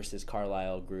Missoula versus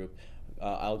Carlisle group,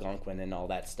 Algonquin and all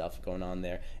that stuff going on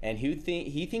there. And he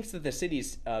thinks that the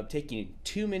city's taking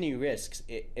too many risks,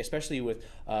 especially with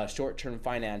short-term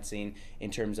financing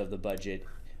in terms of the budget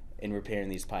in repairing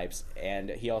these pipes. And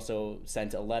he also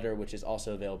sent a letter, which is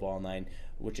also available online,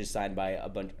 which is signed by a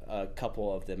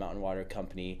couple of the Mountain Water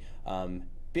Company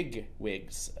big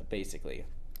wigs, basically.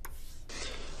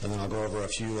 And then I'll go over a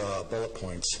few bullet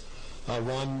points.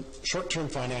 One, short-term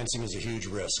financing is a huge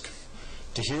risk.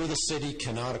 To hear the city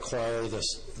cannot acquire the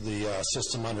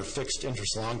system under fixed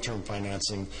interest long-term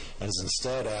financing and is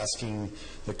instead asking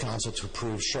the council to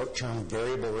approve short-term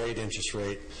variable rate interest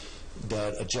rate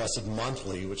that adjusted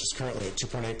monthly, which is currently at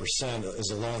 2.8%,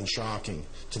 is alone shocking.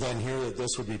 To then hear that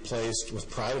this would be placed with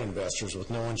private investors with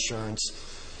no insurance,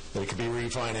 that it could be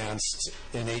refinanced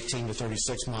in 18 to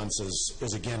 36 months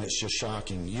is again, it's just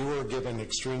shocking. You were given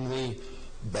extremely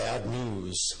bad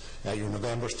news at your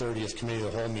November 30th committee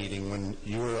of the whole meeting when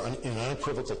you were in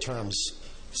unequivocal terms,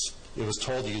 it was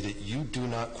told you that you do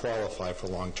not qualify for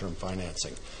long-term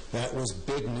financing. That was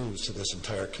big news to this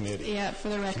entire committee. Yeah, for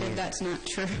the record, that's not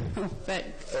true, but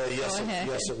yes, go ahead.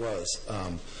 Yes, it was.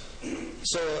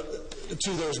 So,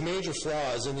 there's major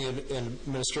flaws in the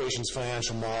administration's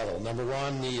financial model. Number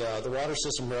one, the water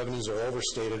system revenues are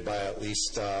overstated by at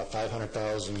least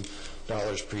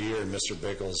 $500,000 per year in Mr.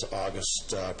 Bickle's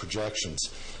August projections.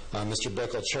 Mr.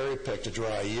 Bickle cherry-picked a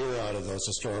dry year out of those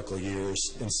historical years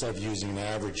instead of using an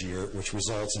average year, which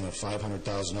results in a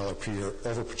 $500,000 per year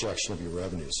over-projection of your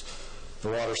revenues. The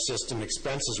water system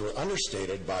expenses were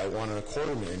understated by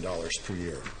 $1.25 million per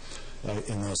year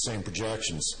in those same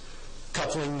projections.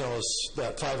 Coupling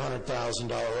that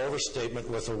 $500,000 overstatement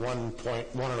with a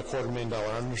 $1.25 million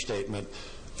understatement,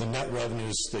 the net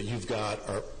revenues that you've got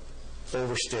are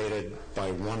overstated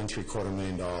by $1.75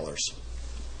 million.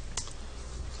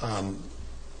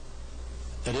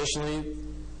 Additionally,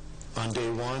 on day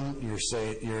one,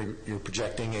 you're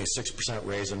projecting a 6%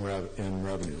 raise in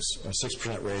revenues, a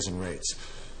 6% raise in rates.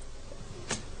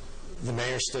 The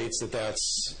mayor states that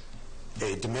that's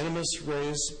a de minimis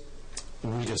raise.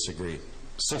 We disagree.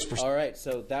 6%. All right,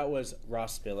 so that was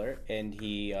Ross Spiller, and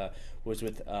he was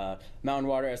with Mountain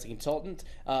Water as a consultant.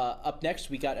 Up next,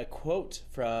 we got a quote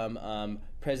from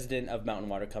President of Mountain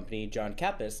Water Company, John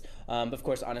Kappas. Of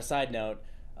course, on a side note,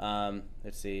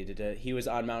 let's see, he was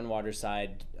on Mountain Water's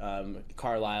side,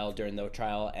 Carlisle, during the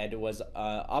trial, and it was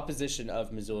opposition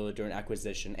of Missoula during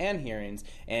acquisition and hearings,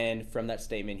 and from that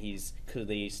statement, he's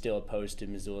clearly still opposed to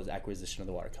Missoula's acquisition of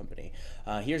the water company.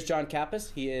 Here's John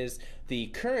Kappas. He is the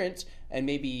current and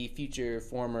maybe future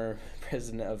former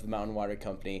president of the Mountain Water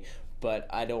Company, but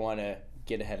I don't want to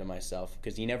get ahead of myself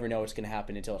because you never know what's going to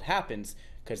happen until it happens,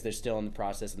 because they're still in the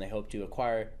process and they hope to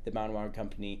acquire the Mountain Water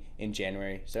Company in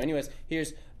January. So anyways,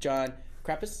 here's John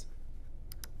Kappas.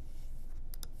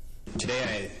 Today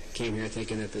I came here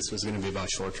thinking that this was going to be about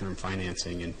short-term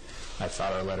financing, and I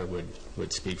thought our letter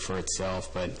would speak for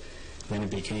itself, but then it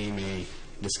became a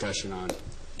discussion on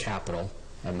capital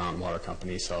at Mountain Water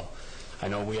Company. So I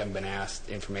know we haven't been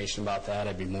asked information about that.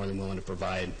 I'd be more than willing to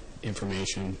provide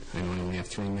information. I know I only have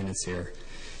 3 minutes here,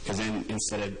 because then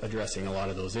instead of addressing a lot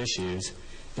of those issues,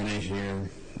 then I hear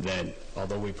that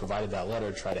although we provided that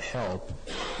letter to try to help,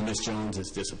 Ms. Jones is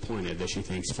disappointed that she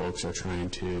thinks folks are trying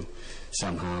to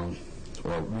somehow,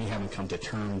 or we haven't come to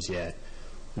terms yet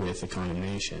with the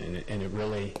condemnation. And it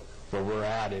really, where we're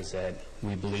at is that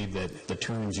we believe that the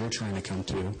terms you're trying to come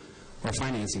to are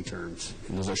financing terms,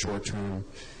 and those are short term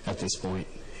at this point,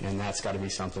 and that's got to be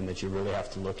something that you really have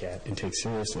to look at and take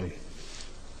seriously.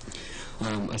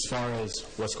 As far as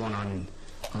what's going on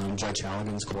in Judge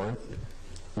Halligan's court,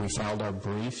 we filed our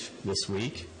brief this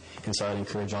week, and so I'd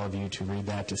encourage all of you to read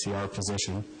that to see our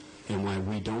position and why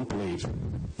we don't believe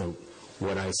that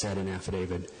what I said in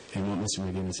affidavit and what Mr.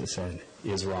 McGinnis has said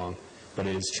is wrong, but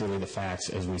it is truly the facts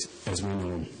as we know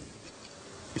them.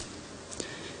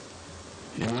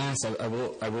 And last, I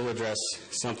will address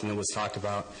something that was talked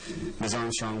about. Ms.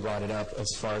 Armstrong brought it up as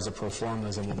far as the pro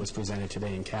formas and what was presented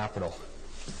today in Capitol.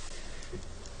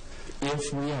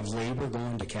 If we have labor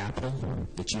going to Capitol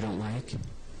that you don't like,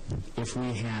 if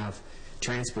we have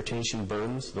transportation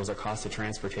burdens, those are costs of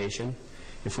transportation,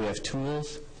 if we have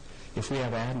tools, if we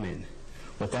have admin,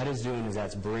 what that is doing is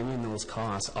that's bringing those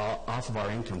costs off of our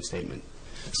income statement.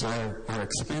 So our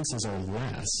expenses are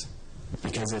less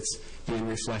because it's being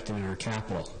reflected in our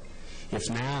capital. If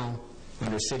now,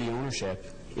 under city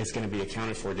ownership, it's going to be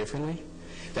accounted for differently,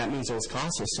 that means those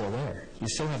costs are still there. You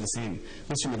still have the same.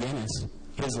 Mr. McGinnis,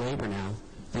 his labor now,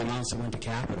 the amounts that went to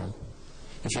capital,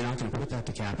 if you're not going to put that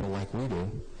to capital like we do,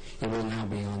 it will now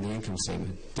be on the income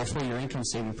statement. Therefore, your income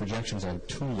statement projections are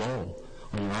too low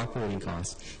on your operating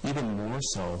costs, even more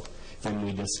so than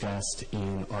we discussed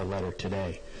in our letter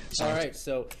today. So all right,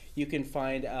 so you can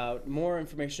find out more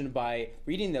information by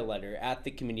reading the letter at the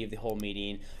Committee of the Whole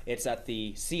meeting. It's at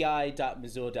the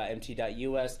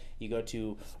ci.missoula.mt.us. You go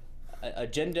to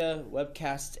Agenda,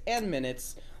 Webcasts, and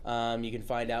Minutes. You can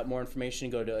find out more information.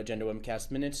 Go to Agenda,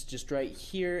 Webcast, Minutes, just right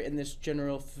here in this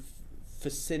general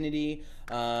vicinity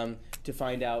to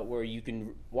find out where you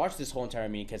can watch this whole entire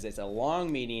meeting, because it's a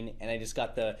long meeting, and I just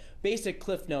got the basic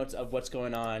cliff notes of what's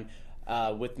going on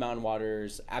with Mountain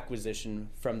Water's acquisition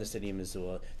from the city of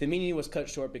Missoula. The meeting was cut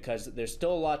short because there's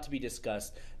still a lot to be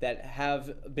discussed that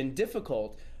have been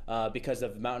difficult because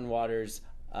of Mountain Water's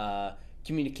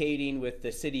communicating with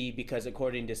the city, because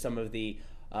according to some of the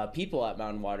people at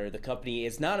Mountain Water, the company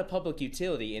is not a public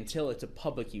utility until it's a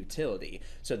public utility.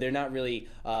 So they're not really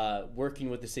working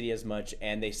with the city as much,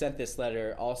 and they sent this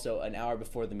letter also an hour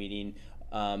before the meeting.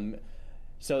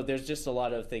 So there's just a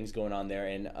lot of things going on there,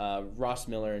 and Ross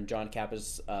Miller and John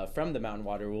Kappas from the Mountain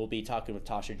Water will be talking with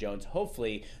Tasha Jones,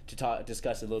 hopefully to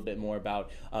discuss a little bit more about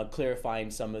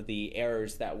clarifying some of the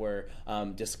errors that were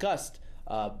discussed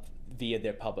via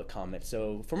their public comment.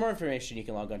 So for more information, you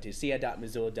can log on to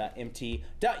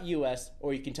ci.missoula.mt.us,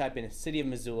 or you can type in City of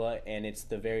Missoula, and it's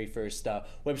the very first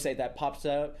website that pops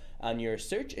up on your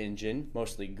search engine,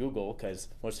 mostly Google, because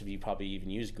most of you probably even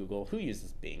use Google. Who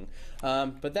uses Bing?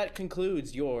 But that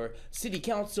concludes your City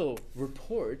Council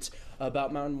report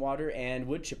about Mountain Water and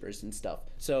wood chippers and stuff.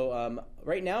 So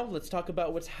right now, let's talk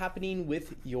about what's happening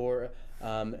with your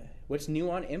what's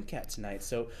new on MCAT tonight.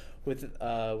 So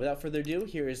Without further ado,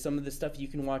 here is some of the stuff you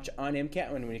can watch on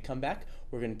MCAT. When we come back,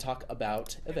 we're going to talk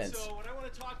about events. And so what I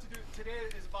want to talk to today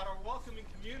is about our welcoming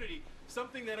community,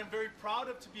 something that I'm very proud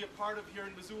of to be a part of here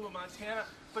in Missoula, Montana,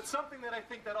 but something that I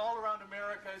think that all around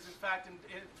America is in fact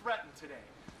threatened today.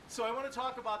 So I want to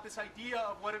talk about this idea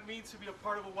of what it means to be a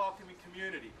part of a welcoming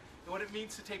community, and what it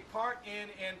means to take part in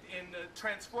the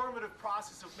transformative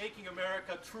process of making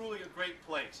America truly a great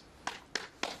place.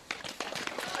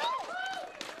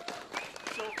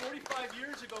 So 45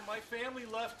 years ago, my family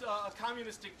left a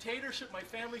communist dictatorship. My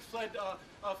family fled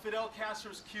Fidel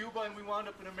Castro's Cuba, and we wound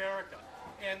up in America.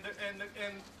 And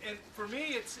for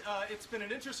me, it's been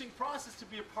an interesting process to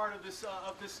be a part of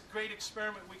this great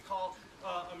experiment we call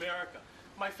America.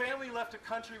 My family left a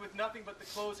country with nothing but the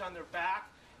clothes on their back,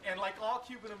 and like all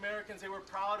Cuban Americans, they were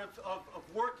proud of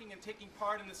working and taking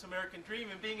part in this American dream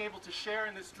and being able to share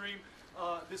in this dream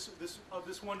of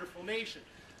this wonderful nation.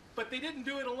 But they didn't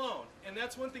do it alone, and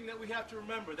that's one thing that we have to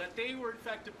remember, that they were in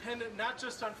fact dependent not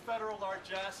just on federal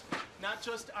largesse, not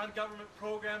just on government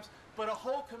programs, but a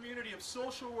whole community of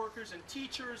social workers and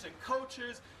teachers and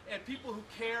coaches and people who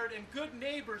cared, and good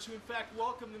neighbors who in fact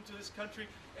welcomed them to this country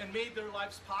and made their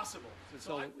lives possible.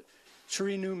 So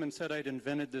Cherie Newman said I'd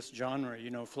invented this genre,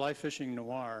 you know, fly fishing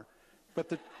noir, but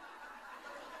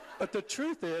the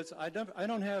truth is I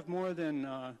don't have more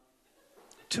than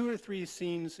 2 or 3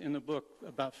 scenes in the book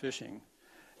about fishing.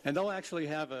 And they'll actually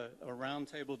have a round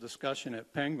table discussion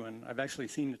at Penguin. I've actually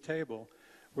seen the table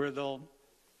where they'll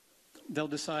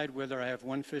decide whether I have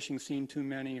one fishing scene too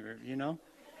many, or, you know.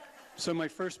 So my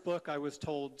first book, I was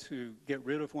told to get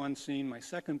rid of 1 scene. My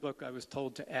second book, I was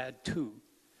told to add 2.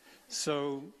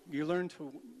 So you learn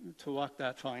to walk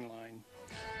that fine line.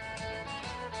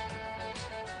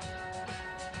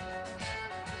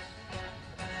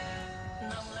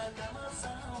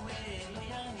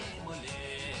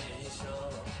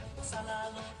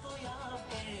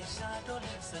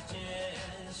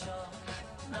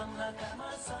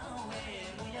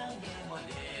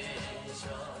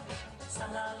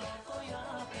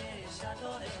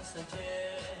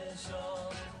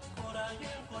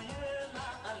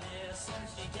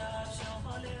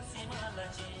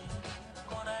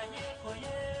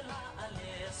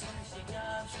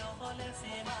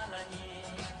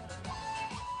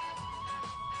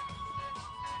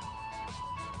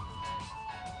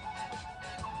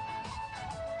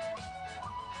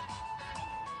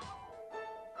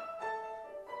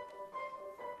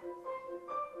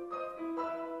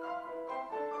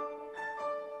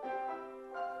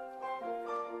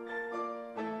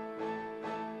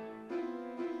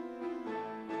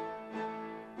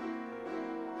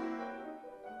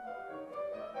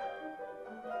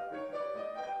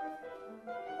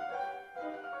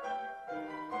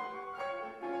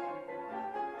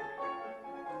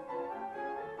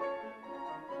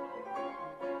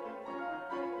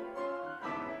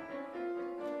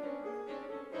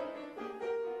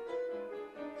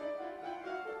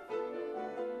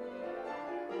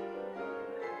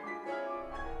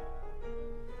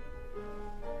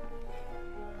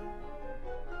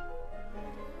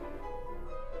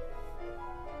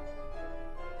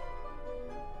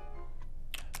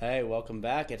 Hey, welcome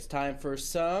back. It's time for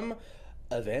some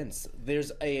events.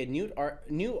 There's a new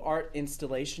art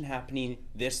installation happening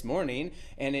this morning,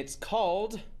 and it's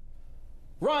called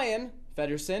Ryan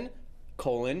Feddersen,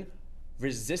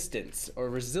 Resistance, or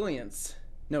Resilience.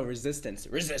 No, Resistance.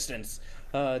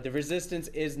 The resistance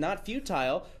is not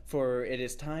futile, for it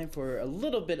is time for a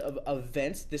little bit of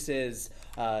events. This is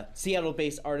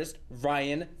Seattle-based artist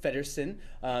Ryan Feddersen.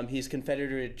 He's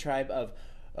Confederated Tribe of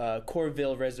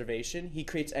Corville Reservation. He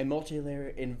creates a multi-layer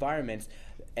environment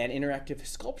and interactive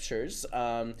sculptures.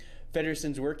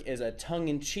 Feddersen's work is a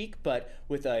tongue-in-cheek, but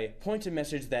with a pointed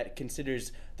message that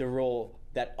considers the role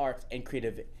that art and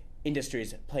creative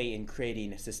industries play in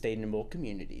creating sustainable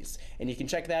communities. And you can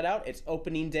check that out. It's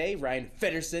opening day, Ryan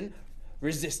Feddersen,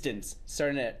 Resistance,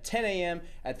 starting at 10 a.m.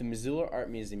 at the Missoula Art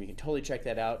Museum. You can totally check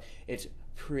that out. It's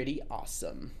pretty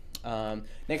awesome.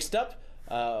 Next up,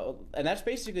 and that's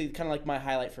basically kind of like my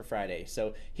highlight for Friday.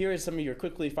 So here is some of your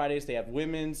quickly Fridays. They have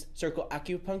Women's Circle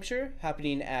Acupuncture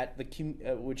happening at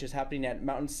which is happening at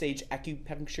Mountain Sage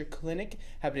Acupuncture Clinic,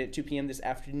 happening at 2 p.m. this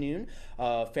afternoon.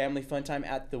 Family Fun Time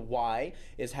at the Y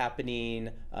is happening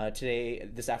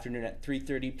this afternoon at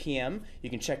 3:30 p.m. You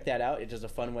can check that out. It is a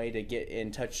fun way to get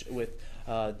in touch with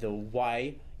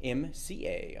the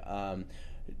YMCA.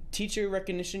 Teacher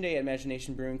Recognition Day at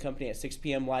Imagination Brewing Company at 6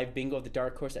 p.m. Live bingo at the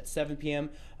Dark Horse at 7 p.m.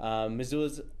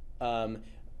 Missoula's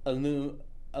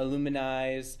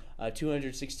Illumini's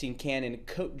 216 Canon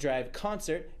Coat Drive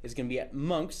concert is going to be at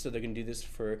Monk's, so they're going to do this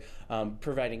for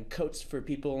providing coats for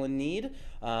people in need.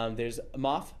 There's a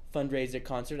Moth fundraiser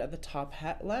concert at the Top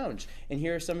Hat Lounge. And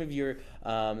here are some of your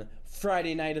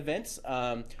Friday night events,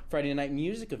 Friday night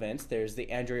music events. There's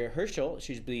the Andrea Herschel.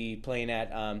 She'll be playing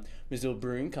at Missoula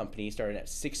Brewing Company starting at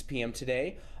 6 p.m.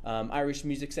 today. Irish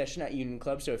music session at Union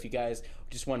Club. So if you guys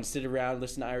just want to sit around,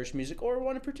 listen to Irish music, or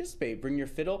want to participate, bring your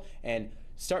fiddle and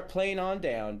start playing on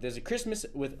down. There's a Christmas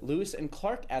with Lewis and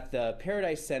Clark at the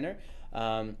Paradise Center.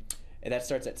 And that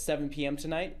starts at 7 p.m.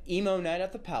 tonight. Emo Night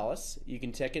at the Palace. You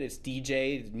can check it. It's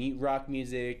DJ, neat rock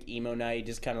music, emo night,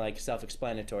 just kind of like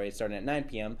self-explanatory. It's starting at 9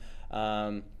 p.m.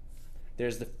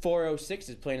 There's the 406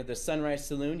 is playing at the Sunrise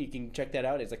Saloon. You can check that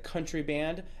out. It's a country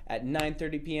band at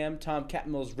 9:30 p.m. Tom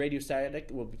Catmull's Radio Static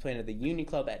will be playing at the Union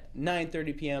Club at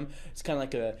 9:30 p.m. It's kind of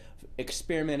like a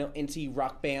experimental indie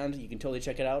rock band. You can totally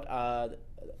check it out.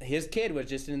 His kid was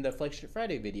just in the Flagship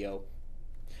Friday video.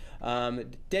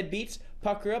 Deadbeats,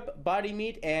 Pucker Up, Body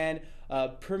Meat, and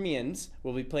Permians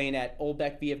will be playing at Old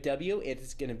Beck VFW.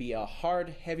 It's going to be a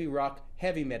hard, heavy rock,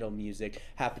 heavy metal music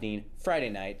happening Friday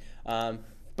night.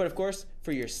 But of course,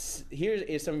 here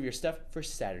is some of your stuff for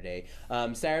Saturday.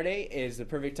 Saturday is the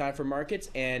perfect time for markets,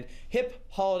 and Hip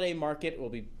Holiday Market will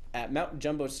be at Mount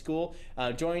Jumbo School.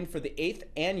 Join for the 8th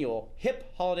annual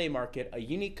Hip Holiday Market, a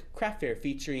unique craft fair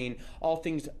featuring all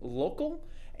things local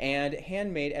and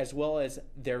handmade, as well as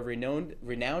their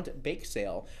renowned bake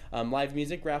sale, live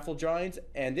music, raffle drawings,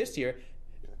 and this year,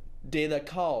 De La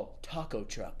Cal Taco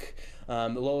Truck.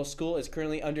 Lowell School is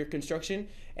currently under construction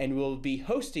and will be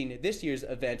hosting this year's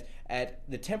event at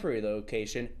the temporary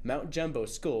location, Mount Jumbo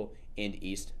School in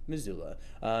East Missoula.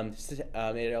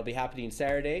 It'll be happening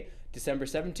Saturday, December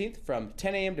 17th from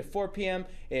 10 a.m. to 4 p.m.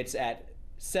 It's at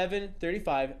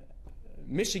 735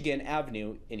 Michigan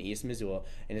Avenue in East Missoula,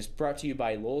 and it's brought to you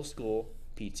by Lowell School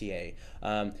PTA.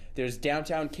 There's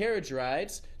downtown carriage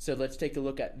rides, so let's take a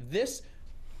look at this.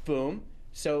 Boom.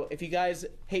 So if you guys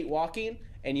hate walking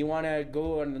and you want to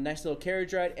go on a nice little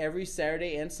carriage ride every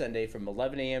Saturday and Sunday from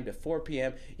 11 a.m. to 4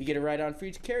 p.m., you get a ride on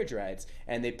free carriage rides,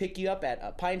 and they pick you up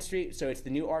at Pine Street, so it's the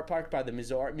new art park by the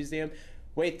Missoula Art Museum.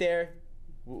 Wait there,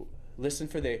 listen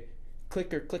for the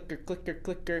clicker, clicker, clicker,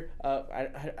 clicker.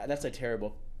 That's a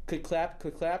terrible click clap,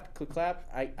 click clap, click clap.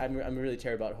 I'm really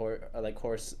terrible about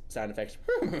horse sound effects.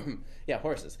 Yeah,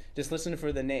 horses. Just listen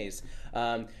for the neighs,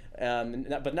 but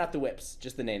not the whips,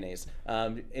 just the nays.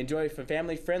 Enjoy a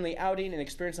family-friendly outing and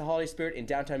experience the holiday spirit in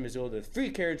downtown Missoula with free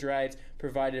carriage rides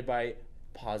provided by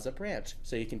Paws Up Ranch.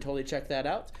 So you can totally check that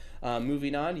out.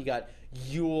 Moving on, you got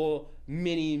Yule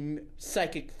Mini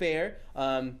Psychic Fair.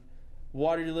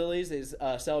 Water Lilies is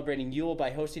celebrating Yule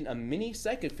by hosting a mini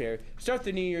psychic fair. Start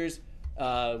the New Year's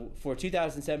for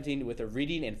 2017 with a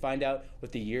reading and find out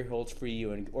what the year holds for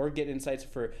you, or get insights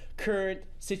for current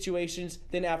situations.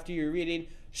 Then after your reading,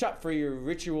 shop for your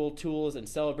ritual tools and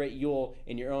celebrate Yule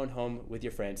in your own home with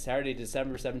your friends. Saturday,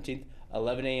 December 17th,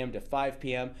 11 a.m. to 5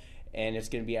 p.m., and it's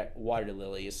going to be at Water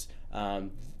Lilies.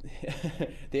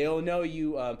 They'll know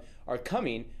you are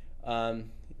coming.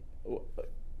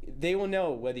 They will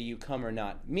know whether you come or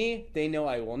not. Me, they know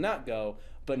I will not go,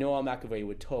 but Noelle McAvoy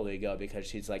would totally go because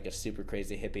she's like a super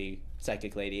crazy hippie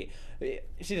psychic lady.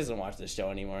 She doesn't watch this show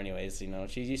anymore anyways, you know.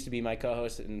 She used to be my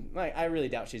co-host, and I really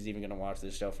doubt she's even going to watch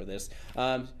this show for this.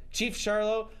 Chief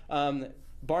Charlo,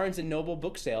 Barnes & Noble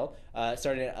book sale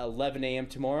starting at 11 a.m.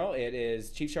 tomorrow. It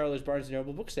is Chief Charlo's Barnes &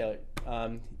 Noble book sale.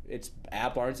 It's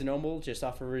at Barnes & Noble just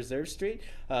off of Reserve Street.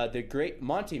 The Great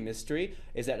Monty Mystery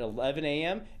is at 11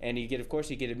 a.m. and you get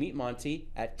to meet Monty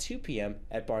at 2 p.m.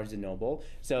 at Barnes & Noble.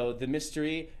 So the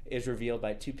mystery is revealed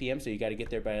by 2 p.m. So you got to get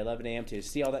there by 11 a.m. to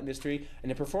see all that mystery.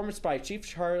 And a performance by Chief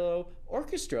Charlo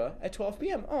Orchestra at 12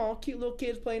 p.m. Oh, cute little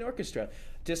kids playing orchestra.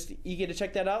 You get to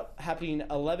check that out. Happening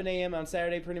 11 a.m. on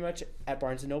Saturday, pretty much at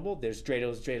Barnes & Noble. There's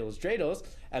Dreidels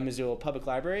at Missoula Public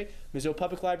Library. Missoula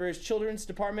Public Library's Children's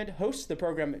Department hosts the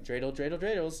program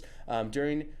Dreidels.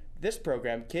 During this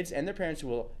program, kids and their parents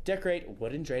will decorate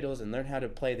wooden dreidels and learn how to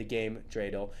play the game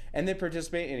Dreidel, and then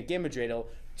participate in a game of Dreidel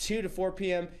 2 to 4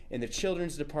 p.m. in the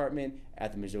Children's Department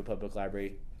at the Missoula Public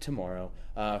Library tomorrow.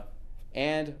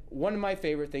 And one of my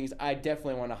favorite things I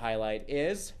definitely want to highlight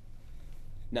is,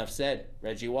 enough said,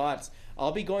 Reggie Watts.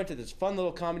 I'll be going to this fun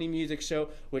little comedy music show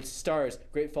which stars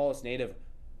Great Falls native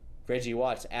Reggie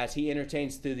Watts as he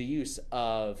entertains through the use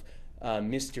of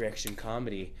misdirection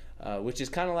comedy, which is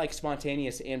kind of like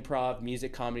spontaneous improv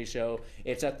music comedy show.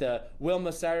 It's at the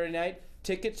Wilma Saturday night.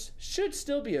 Tickets should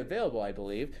still be available, I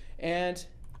believe. And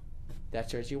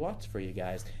that's Reggie Watts for you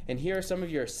guys. And here are some of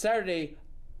your Saturday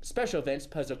special events,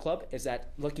 Puzzle Club is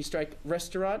at Lucky Strike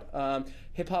Restaurant.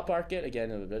 Hip Hop Market,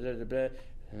 again,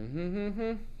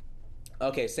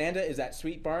 Okay, Santa is at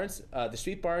Sweet Barns. The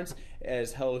Sweet Barns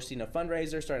is hosting a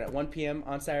fundraiser starting at 1 p.m.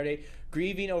 on Saturday.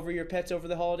 Grieving over your pets over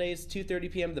the holidays,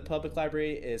 2:30 p.m. The public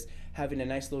library is having a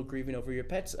nice little grieving over your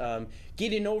pets,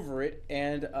 getting over it,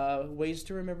 and ways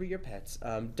to remember your pets.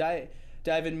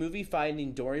 Dive-in movie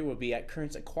Finding Dory will be at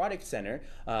Currents Aquatic Center.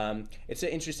 It's an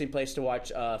interesting place to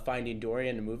watch Finding Dory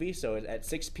in the movie. So at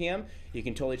 6 p.m. you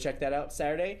can totally check that out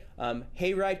Saturday.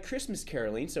 Hayride Christmas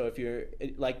Caroling. So if you're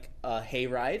like hay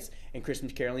rides and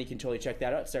Christmas caroling, you can totally check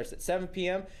that out. It starts at 7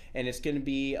 p.m. and it's going to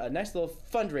be a nice little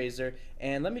fundraiser.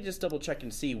 And let me just double check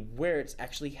and see where it's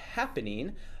actually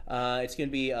happening. It's going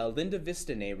to be Linda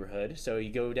Vista neighborhood. So you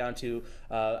go down to,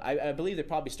 I believe they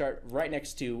probably start right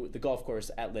next to the golf course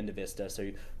at Linda Vista. So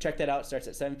you check that out. It starts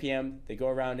at 7 p.m. They go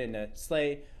around in a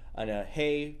sleigh on a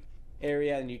hay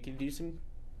area, and you can do some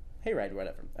hayride or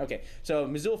whatever. Okay, so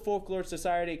Missoula Folklore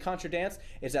Society Contra Dance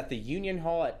is at the Union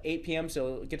Hall at 8 p.m. So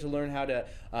you'll get to learn how to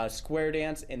square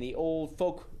dance and the old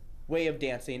folk way of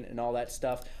dancing and all that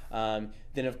stuff.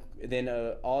 Then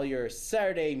all your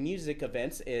Saturday music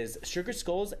events is Sugar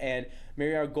Skulls and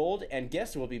Mariar Gold and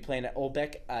guests will be playing at Old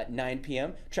Beck at 9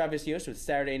 p.m. Travis Yost with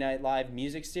Saturday Night Live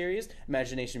music series,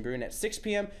 Imagination Brewing at 6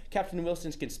 p.m. Captain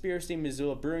Wilson's Conspiracy,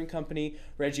 Missoula Brewing Company,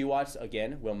 Reggie Watts,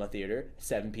 again, Wilma Theater,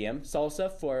 7 p.m.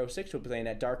 Salsa 406 will be playing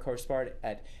at Dark Horse Bar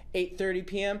at 8:30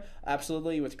 p.m.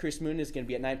 Absolutely with Chris Moon is going to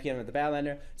be at 9 p.m. at the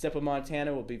Badlander. Zeppo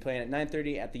Montana will be playing at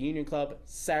 9:30 at the Union Club.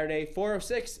 Saturday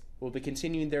 406 will be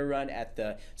continuing their run at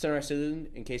the Sunrise Saloon.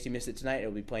 In case you missed it tonight, it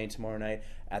will be playing tomorrow night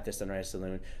at the Sunrise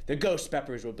Saloon. The Ghost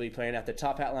Peppers will be playing at the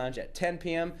Top Hat Lounge at 10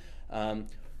 p.m.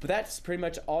 But that's pretty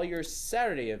much all your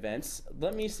Saturday events.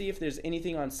 Let me see if there's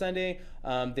anything on Sunday.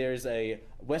 There's a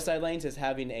Westside Lanes is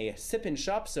having a sip and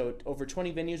shop, so over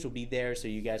 20 venues will be there, so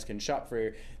you guys can shop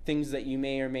for things that you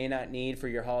may or may not need for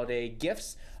your holiday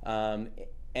gifts. And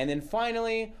then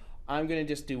finally, I'm going to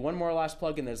just do one more last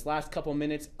plug in this last couple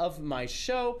minutes of my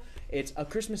show. It's A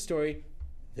Christmas Story,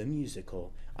 the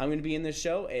musical. I'm going to be in this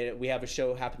show. We have a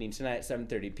show happening tonight at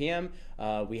 7:30 p.m.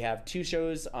 We have two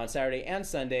shows on Saturday and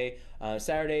Sunday.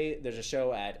 Saturday, there's a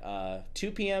show at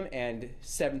 2 p.m. and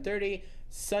 7:30.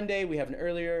 Sunday, we have an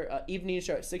earlier evening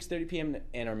show at 6:30 p.m.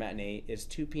 and our matinee is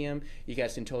 2 p.m. You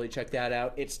guys can totally check that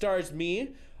out. It stars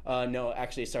me. No,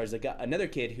 actually it stars another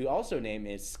kid who also name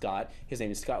is Scott. His name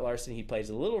is Scott Larson. He plays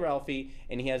a little Ralphie,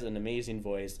 and he has an amazing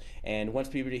voice. And once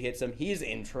puberty hits him, he's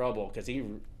in trouble because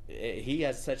he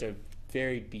has such a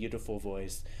very beautiful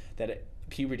voice that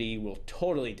puberty will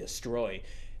totally destroy.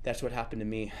 That's what happened to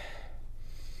me.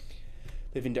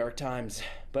 Living dark times.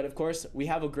 But of course, we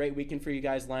have a great weekend for you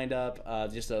guys lined up.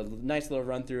 Just a nice little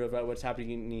run through about what's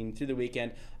happening through the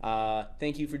weekend.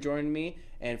 Thank you for joining me.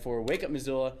 And for Wake Up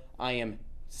Missoula, I am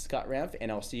Scott Ranf,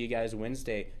 and I'll see you guys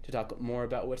Wednesday to talk more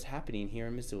about what's happening here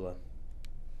in Missoula.